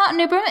 well, it's not a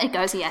new broom. It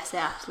goes, yes,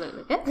 it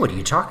absolutely is. What are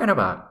you talking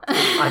about?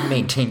 I've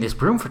maintained this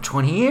broom for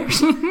 20 years.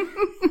 So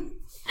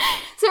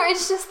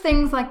it's just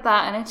things like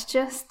that, and it's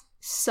just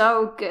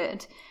so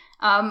good.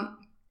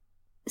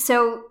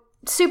 So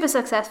super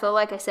successful,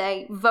 like I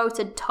say,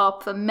 voted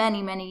top for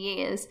many, many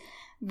years.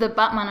 The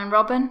Batman and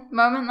Robin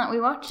moment that we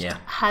watched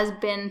has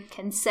been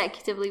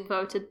consecutively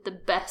voted the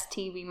best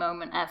TV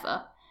moment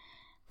ever.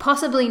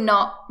 Possibly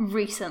not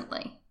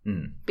recently,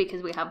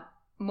 because we have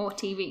more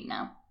TV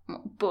now.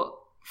 But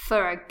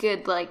for a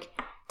good,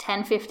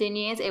 10, 15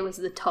 years, it was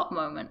the top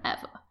moment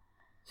ever.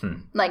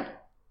 Like,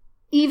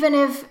 even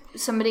if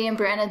somebody in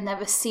Britain had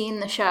never seen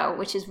the show,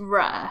 which is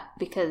rare,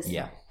 because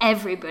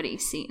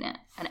everybody's seen it,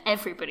 and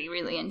everybody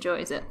really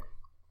enjoys it,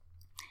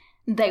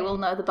 they will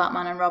know the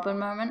Batman and Robin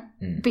moment,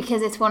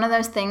 because it's one of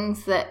those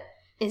things that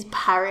is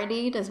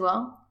parodied as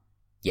well.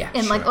 Yeah,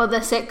 in other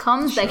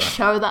sitcoms, they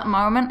show that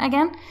moment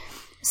again.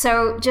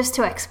 So just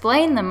to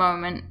explain the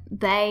moment,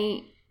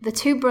 the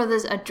two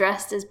brothers are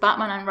dressed as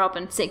Batman and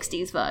Robin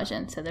 60s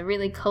version, so the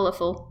really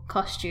colourful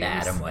costumes.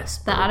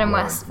 The Adam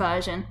West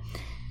version.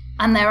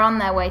 And they're on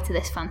their way to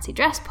this fancy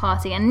dress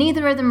party, and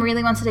neither of them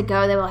really wanted to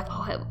go. They were like,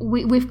 oh,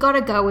 we've got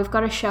to go. We've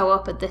got to show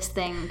up at this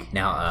thing.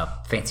 Now,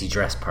 a fancy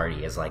dress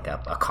party is like a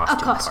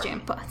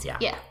costume party.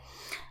 Yeah.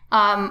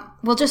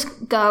 We'll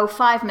just go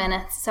 5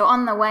 minutes. So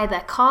on the way, their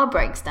car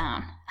breaks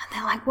down. And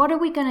they're like, what are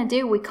we going to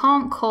do? We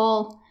can't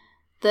call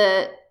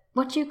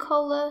what do you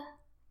call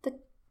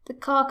the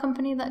car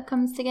company that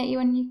comes to get you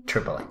when you...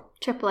 AAA.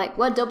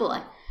 We're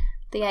AA.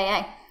 The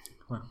AA.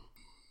 Well.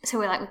 So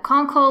we're like, we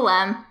can't call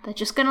them. They're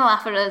just going to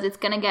laugh at us. It's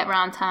going to get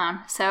round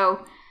town.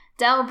 So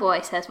Del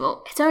Boy says,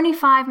 well, it's only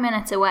 5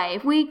 minutes away.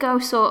 If we go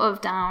sort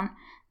of down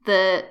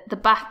the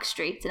back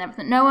streets and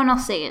everything, no one will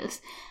see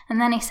us.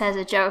 And then he says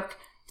a joke.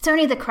 It's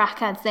only the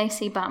crackheads. They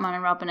see Batman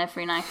and Robin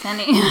every night,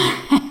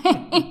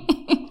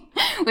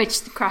 which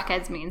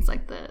crackheads means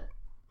like the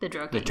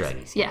druggies. The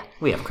druggies. Yeah.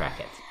 We have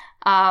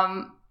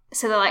crackheads.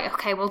 So they're like,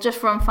 okay, we'll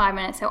just run 5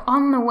 minutes. So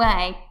on the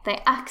way,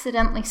 they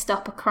accidentally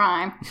stop a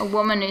crime, a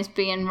woman who's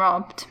being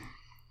robbed.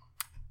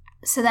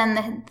 So then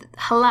the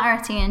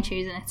hilarity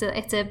ensues, and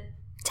it's a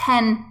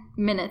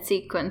 10-minute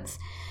sequence.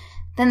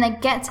 Then they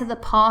get to the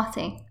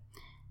party.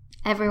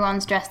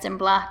 Everyone's dressed in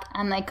black,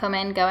 and they come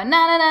in going,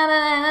 na na na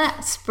na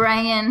na,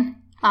 spraying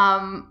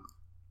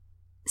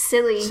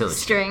silly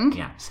string.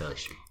 Yeah, silly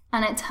string.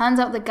 And it turns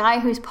out the guy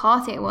whose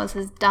party it was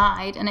has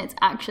died, and it's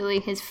actually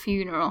his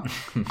funeral.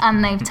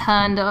 And they've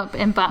turned up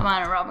in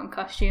Batman and Robin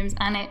costumes,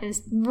 and it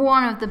is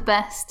one of the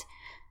best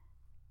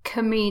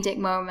comedic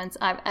moments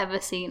I've ever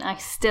seen. I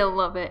still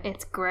love it.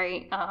 It's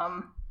great.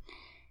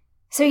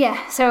 So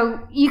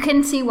you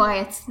can see why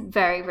it's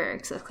very,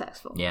 very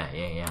successful. Yeah.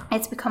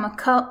 It's become a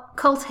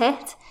cult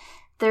hit.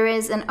 There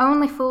is an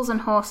Only Fools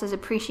and Horses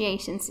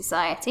Appreciation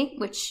Society,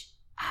 which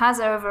has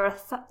over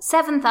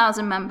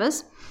 7,000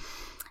 members.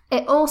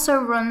 It also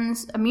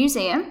runs a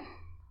museum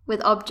with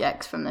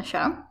objects from the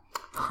show.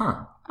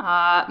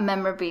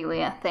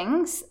 Memorabilia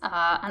things.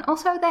 And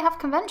also they have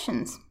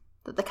conventions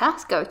that the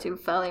cast go to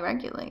fairly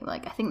regularly.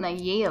 I think they're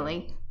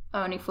yearly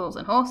Only Fools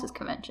and Horses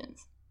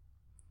conventions.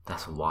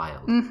 That's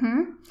wild.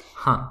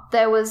 Mm-hmm.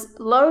 There was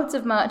loads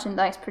of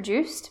merchandise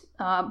produced.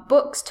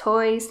 Books,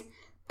 toys,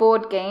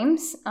 board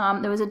games.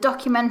 There was a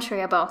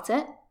documentary about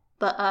it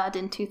that aired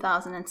in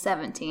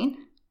 2017.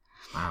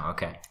 Wow,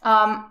 okay.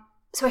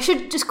 So I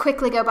should just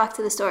quickly go back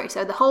to the story.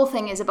 So the whole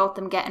thing is about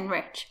them getting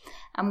rich.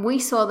 And we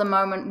saw the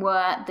moment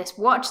where this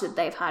watch that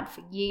they've had for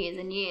years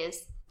and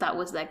years, that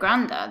was their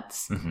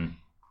granddad's,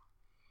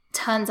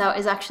 turns out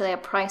is actually a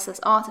priceless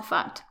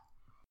artifact.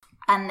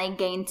 and they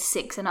gained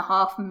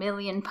 £6.5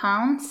 million.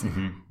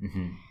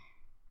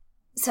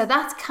 So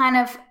that's kind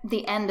of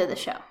the end of the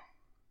show,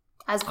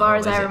 as far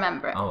as I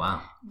remember it. Oh,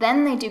 wow.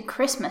 Then they do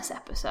Christmas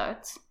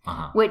episodes,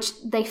 which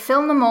they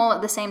film them all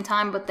at the same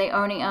time, but they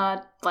only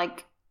are,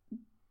 like,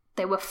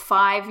 they were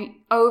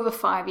over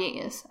 5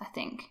 years, I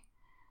think.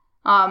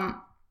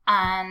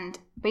 And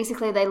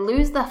basically they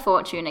lose their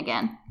fortune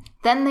again.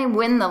 Then they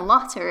win the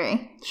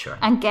lottery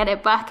and get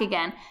it back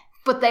again,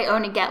 but they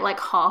only get, like,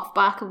 half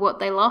back of what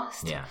they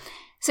lost. Yeah.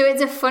 So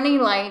it's a funny,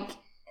 like,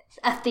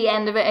 at the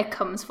end of it, it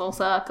comes full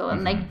circle,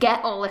 and they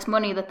get all this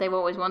money that they've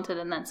always wanted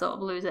and then sort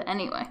of lose it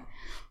anyway.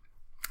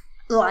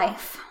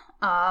 Life.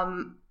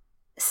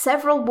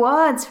 Several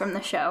words from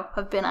the show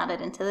have been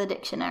added into the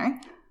dictionary.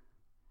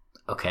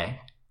 Okay.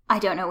 I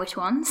don't know which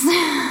ones.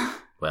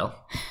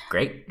 Well,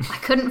 great. I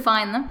couldn't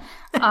find them.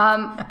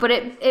 But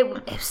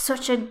it's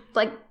such a,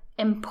 like,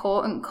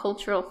 important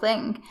cultural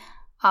thing.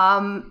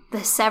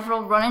 There's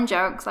several running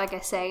jokes, like I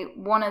say.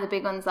 One of the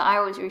big ones that I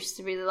always used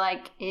to really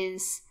like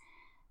is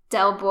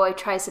Del Boy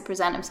tries to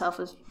present himself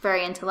as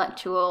very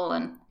intellectual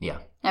and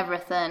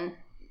everything,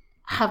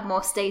 have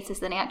more status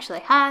than he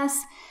actually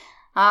has.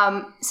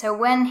 So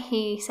when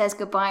he says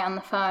goodbye on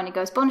the phone, he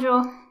goes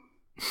bonjour,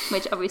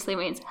 which obviously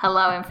means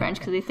hello in French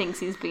because he thinks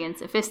he's being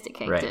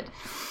sophisticated. Right.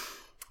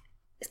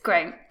 It's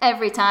great.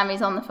 Every time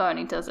he's on the phone,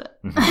 he does it.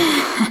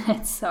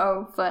 It's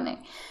so funny.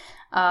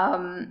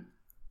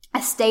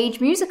 A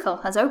stage musical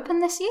has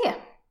opened this year.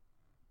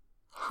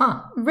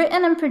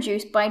 Written and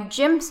produced by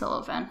Jim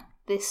Sullivan,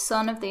 the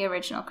son of the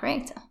original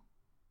creator.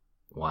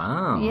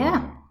 Wow.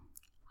 Yeah.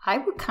 I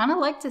would kind of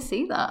like to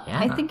see that. Yeah.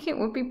 I think it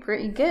would be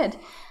pretty good.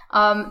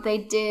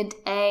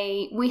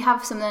 We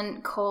have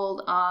something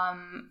called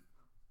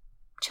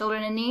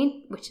Children in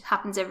Need, which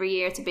happens every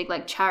year. It's a big,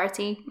 like,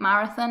 charity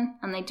marathon,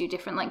 and they do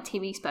different, like,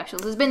 TV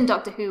specials. There's been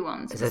Doctor Who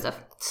ones and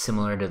stuff.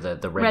 Similar to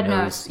the Red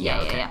Nose?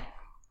 Yeah.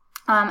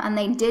 And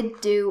they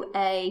did do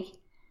a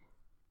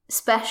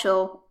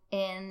special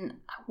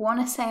in, I want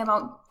to say,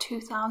 about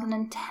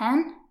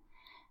 2010.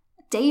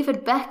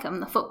 David Beckham,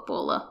 the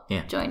footballer,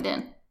 joined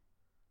in.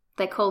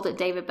 They called it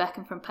David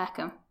Beckham from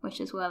Peckham, which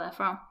is where they're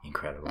from.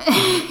 Incredible.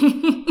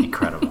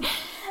 Incredible.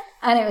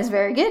 And it was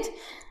very good.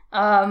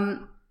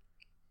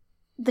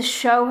 The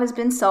show has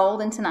been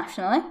sold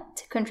internationally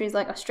to countries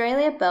like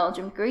Australia,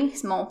 Belgium,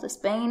 Greece, Malta,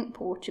 Spain,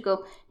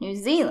 Portugal, New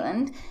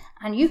Zealand,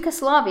 and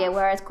Yugoslavia,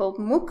 where it's called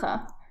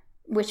Muka,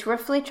 which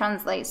roughly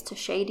translates to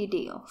shady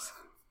deals.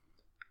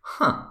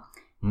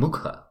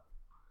 Muka.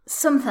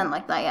 Something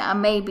like that, yeah. I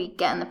may be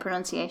getting the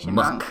pronunciation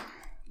wrong.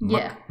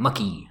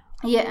 Mucky.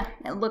 Yeah,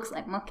 it looks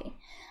like mucky.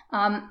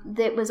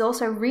 It was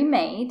also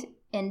remade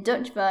in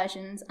Dutch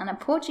versions and a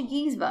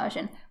Portuguese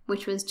version,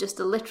 which was just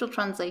a literal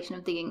translation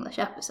of the English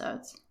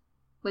episodes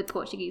with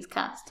Portuguese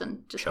cast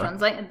and just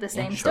translated the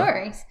same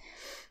stories.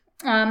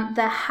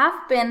 There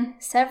have been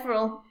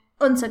several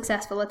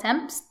unsuccessful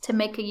attempts to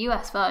make a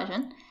US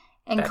version,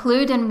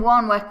 including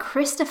one where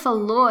Christopher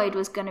Lloyd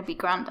was going to be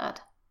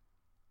Grandad.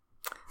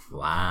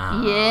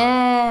 Wow.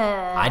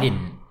 Yeah. I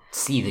didn't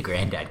see the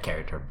Grandad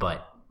character,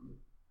 but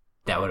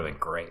that would have been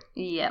great.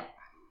 Yep.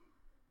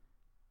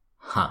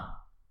 Huh.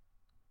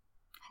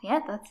 Yeah,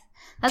 that's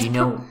Do you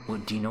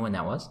know when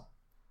that was?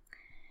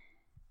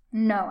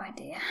 No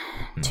idea.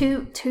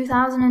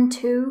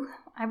 2002,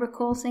 I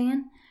recall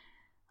seeing.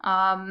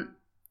 I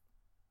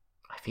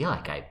feel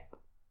like I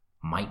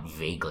might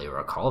vaguely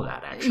recall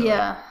that, actually.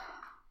 Yeah.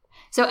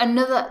 So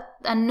another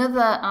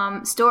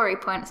story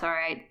point,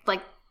 sorry,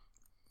 like,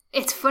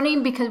 it's funny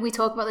because we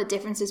talk about the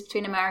differences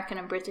between American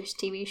and British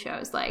TV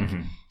shows. Like,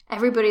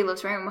 Everybody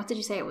Loves Raymond, what did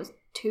you say? It was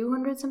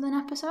 200-something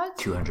episodes?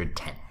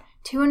 210.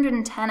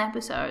 210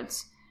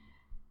 episodes.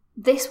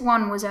 This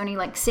one was only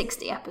like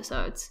 60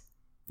 episodes.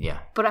 Yeah.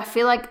 But I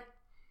feel like,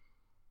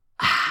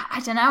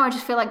 I don't know, I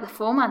just feel like the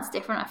format's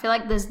different. I feel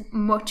like there's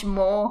much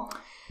more.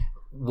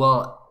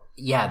 Well,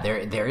 yeah,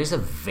 there is a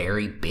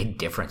very big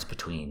difference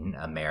between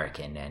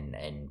American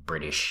and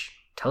British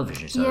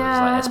television shows.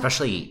 Yeah. Like,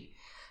 especially,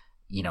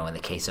 in the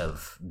case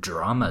of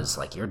dramas,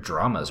 like your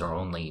dramas are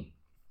only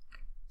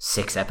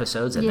 6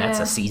 episodes and that's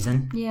a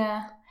season.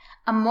 Yeah.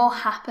 And more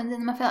happens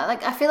in them.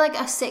 I feel like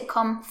a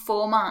sitcom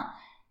format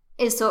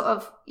is sort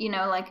of,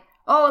 like,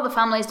 oh, the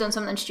family's done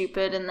something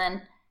stupid and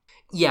then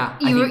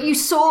you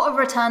sort of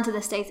return to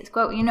the status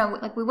quo.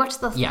 Like we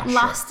watched the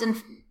last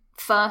and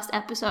first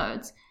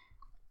episodes.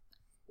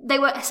 They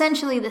were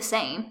essentially the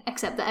same,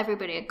 except that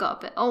everybody had got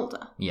a bit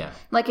older. Yeah.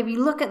 Like if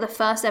you look at the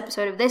first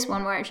episode of this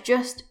one where it's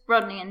just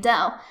Rodney and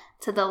Del,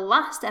 to the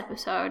last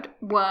episode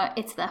where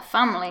it's their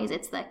families,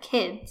 it's their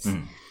kids,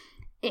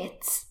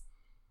 it's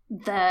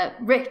they're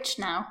rich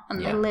now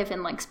and they live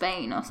in like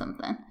Spain or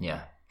something.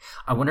 Yeah.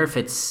 I wonder if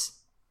it's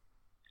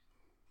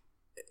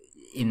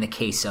in the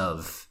case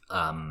of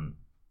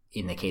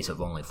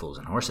Only Fools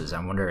and Horses,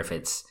 I wonder if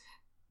it's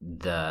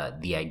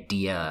the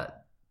idea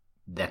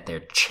that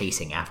they're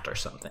chasing after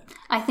something.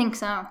 I think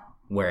so.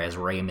 Whereas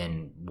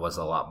Raymond was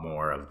a lot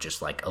more of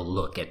just like a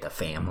look at the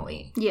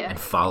family and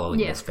following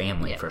this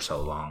family for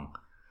so long.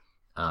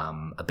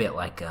 A bit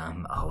like,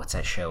 what's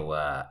that show?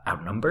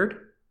 Outnumbered?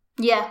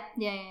 Yeah.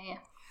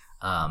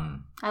 I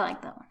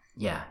like that one.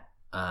 Yeah.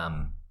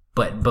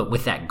 But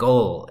with that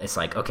goal, it's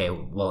like, okay,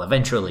 well,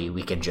 eventually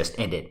we can just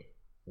end it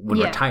when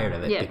we're tired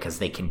of it because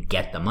they can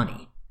get the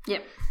money.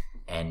 Yep.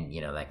 And,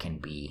 that can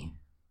be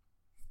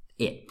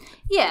it.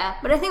 Yeah,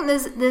 but I think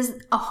there's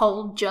a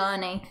whole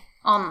journey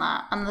on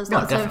that, and there's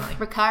lots of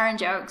recurring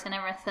jokes and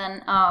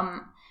everything.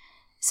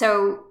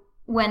 So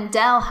when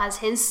Del has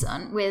his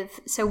son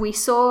so we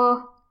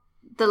saw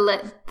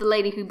the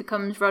lady who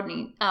becomes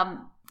Rodney,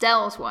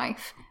 Del's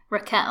wife,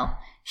 Raquel.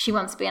 She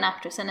wants to be an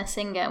actress and a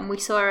singer, and we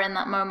saw her in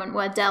that moment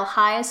where Del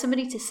hires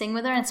somebody to sing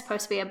with her, and it's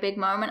supposed to be a big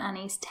moment, and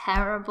he's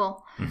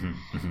terrible.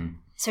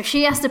 So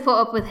she has to put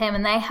up with him,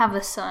 and they have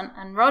a son,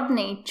 and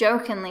Rodney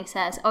jokingly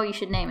says, oh, you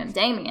should name him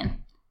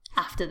Damien,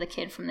 after the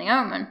kid from The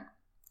Omen.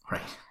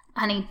 Right.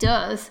 And he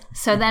does.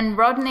 So then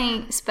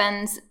Rodney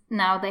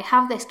they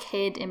have this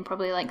kid in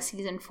probably like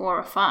season 4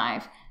 or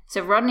 5.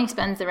 So Rodney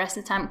spends the rest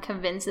of the time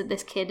convinced that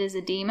this kid is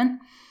a demon.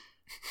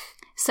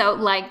 So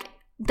like,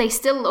 they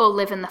still all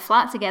live in the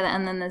flat together,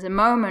 and then there's a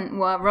moment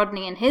where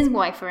Rodney and his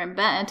wife are in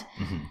bed,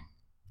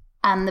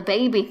 and the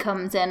baby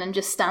comes in and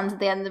just stands at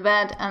the end of the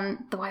bed, and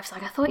the wife's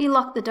like, I thought you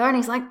locked the door, and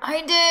he's like,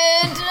 I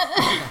did.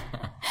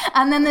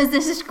 And then there's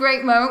this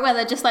great moment where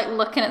they're just like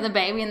looking at the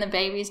baby, and the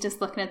baby's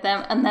just looking at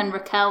them, and then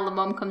Raquel, the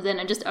mum, comes in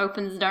and just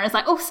opens the door, and it's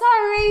like, oh,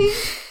 sorry.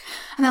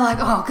 And they're like,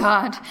 oh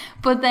God.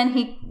 But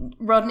then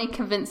Rodney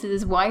convinces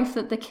his wife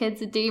that the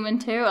kid's a demon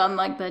too, and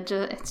like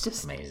it's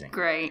just amazing.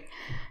 Great.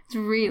 It's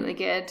really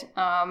good.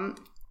 There's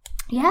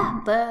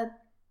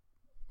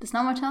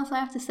not much else I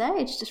have to say.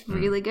 It's just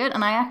really good.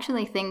 And I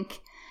actually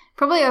think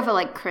probably over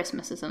like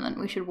Christmas or something,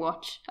 we should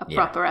watch a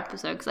proper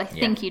episode, because I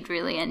think you'd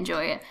really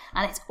enjoy it.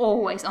 And it's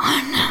always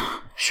on.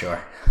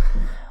 Sure.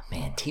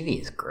 Man, TV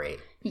is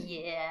great.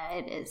 Yeah,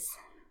 it is.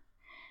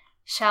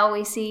 Shall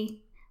we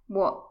see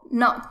what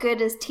not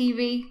good as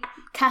TV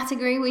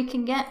category we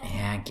can get?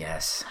 Yeah, I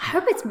guess. I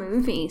hope it's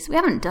movies. We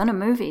haven't done a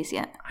movies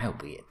yet. I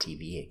hope we get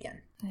TV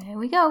again. There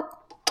we go.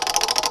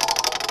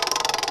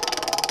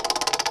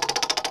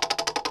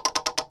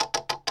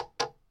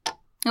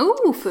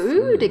 Ooh,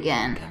 food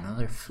again.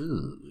 Another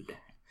food.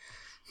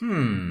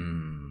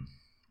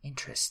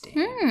 Interesting.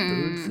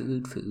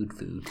 Food.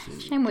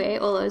 Shame we ate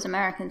all those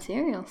American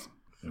cereals.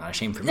 Not a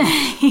shame for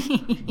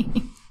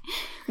me.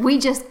 We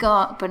just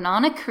got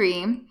banana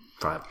cream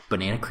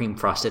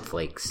frosted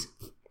flakes,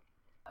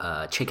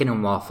 chicken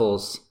and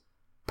waffles,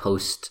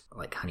 post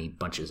like honey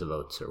bunches of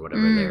oats or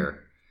whatever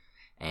they're,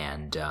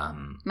 and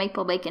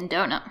maple bacon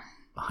donut.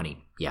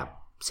 Honey, the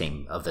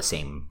same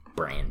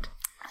brand.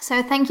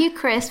 So thank you,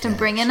 Chris, for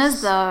bringing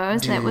us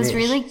those. That was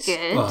really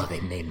good. Oh, they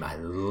made my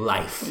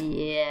life.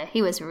 Yeah,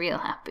 he was real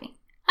happy.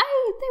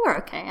 They were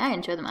okay. I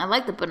enjoyed them. I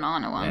like the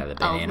banana one. Yeah, the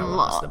banana one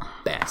was the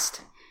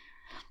best.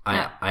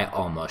 I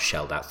almost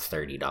shelled out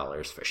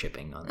 $30 for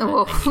shipping on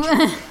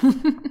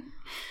that.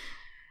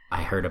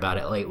 I heard about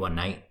it late one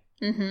night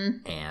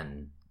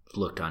and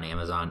looked on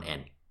Amazon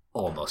and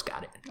almost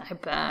got it. I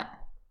bet.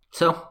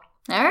 So.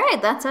 All right,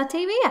 that's our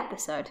TV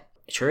episode.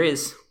 It sure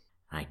is.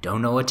 I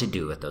don't know what to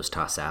do with those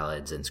tossed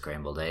salads and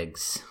scrambled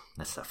eggs.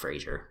 That's the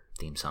Frasier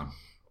theme song.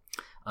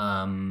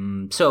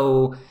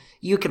 So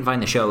you can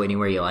find the show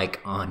anywhere you like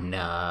on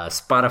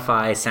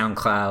Spotify,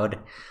 SoundCloud,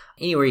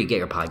 anywhere you get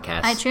your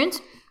podcasts.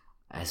 iTunes.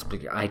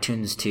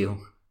 iTunes too.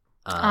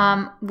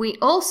 We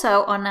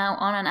also are now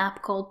on an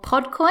app called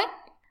Podcoin.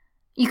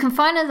 You can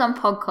find us on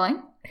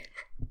Podcoin,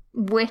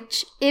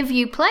 which, if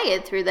you play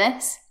it through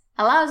this,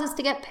 allows us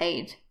to get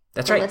paid.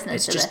 That's right.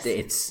 It's just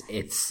it's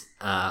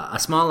a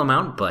small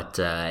amount, but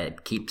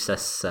it keeps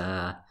us.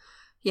 It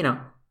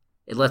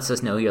lets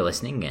us know you're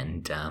listening,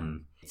 and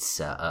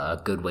it's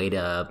a good way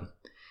to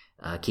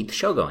keep the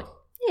show going.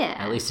 Yeah.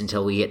 At least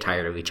until we get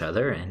tired of each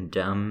other, and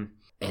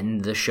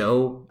the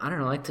show, I don't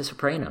know, like The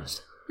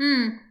Sopranos.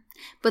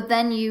 But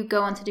then you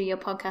go on to do your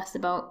podcast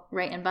about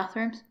rating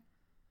bathrooms.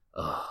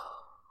 Oh,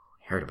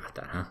 heard about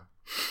that, huh?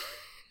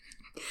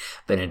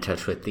 Been in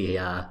touch with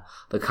the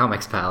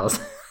Comics Pals.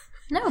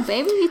 No,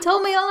 baby, you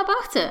told me all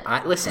about it.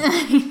 Listen,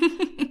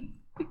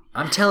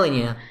 I'm telling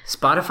you,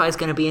 Spotify's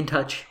going to be in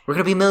touch. We're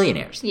going to be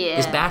millionaires. Yeah.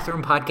 This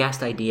bathroom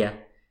podcast idea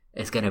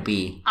is going to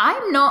be...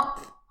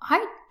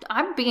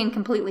 I'm being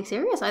completely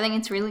serious. I think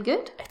it's really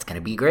good. It's going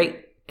to be great.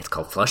 It's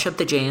called Flush Up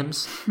the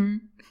Jams.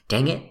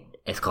 Dang it.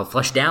 It's called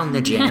Flush Down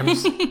the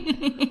Jams.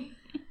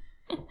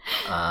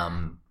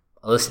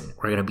 Listen,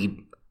 we're going to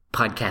be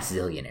podcast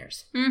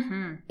zillionaires.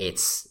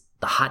 It's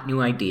the hot new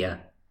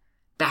idea.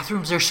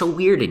 Bathrooms are so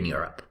weird in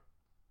Europe.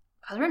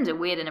 Bathrooms are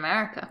weird in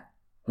America.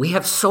 We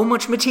have so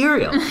much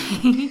material.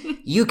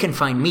 You can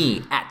find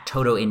me at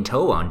Toto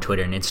Into on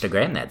Twitter and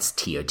Instagram. That's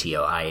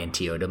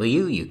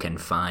TOTOINTOW. You can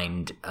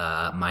find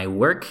my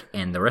work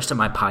and the rest of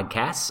my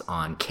podcasts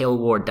on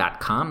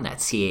caleward.com.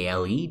 That's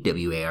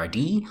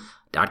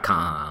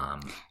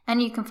CALEWARD.com.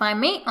 And you can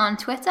find me on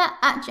Twitter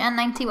at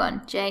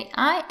Jan91.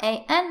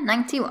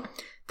 JIAN91.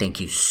 Thank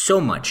you so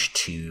much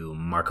to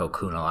Marco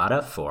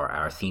Cunalata for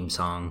our theme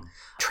song,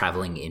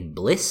 Traveling in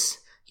Bliss.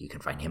 You can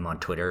find him on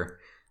Twitter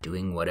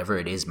doing whatever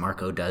it is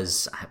Marco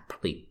does. I'm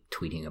probably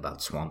tweeting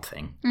about Swamp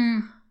Thing.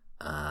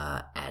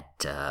 At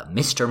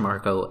Mr.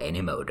 Marco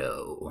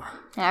Animoto.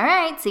 All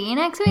right, see you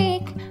next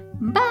week.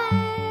 Bye.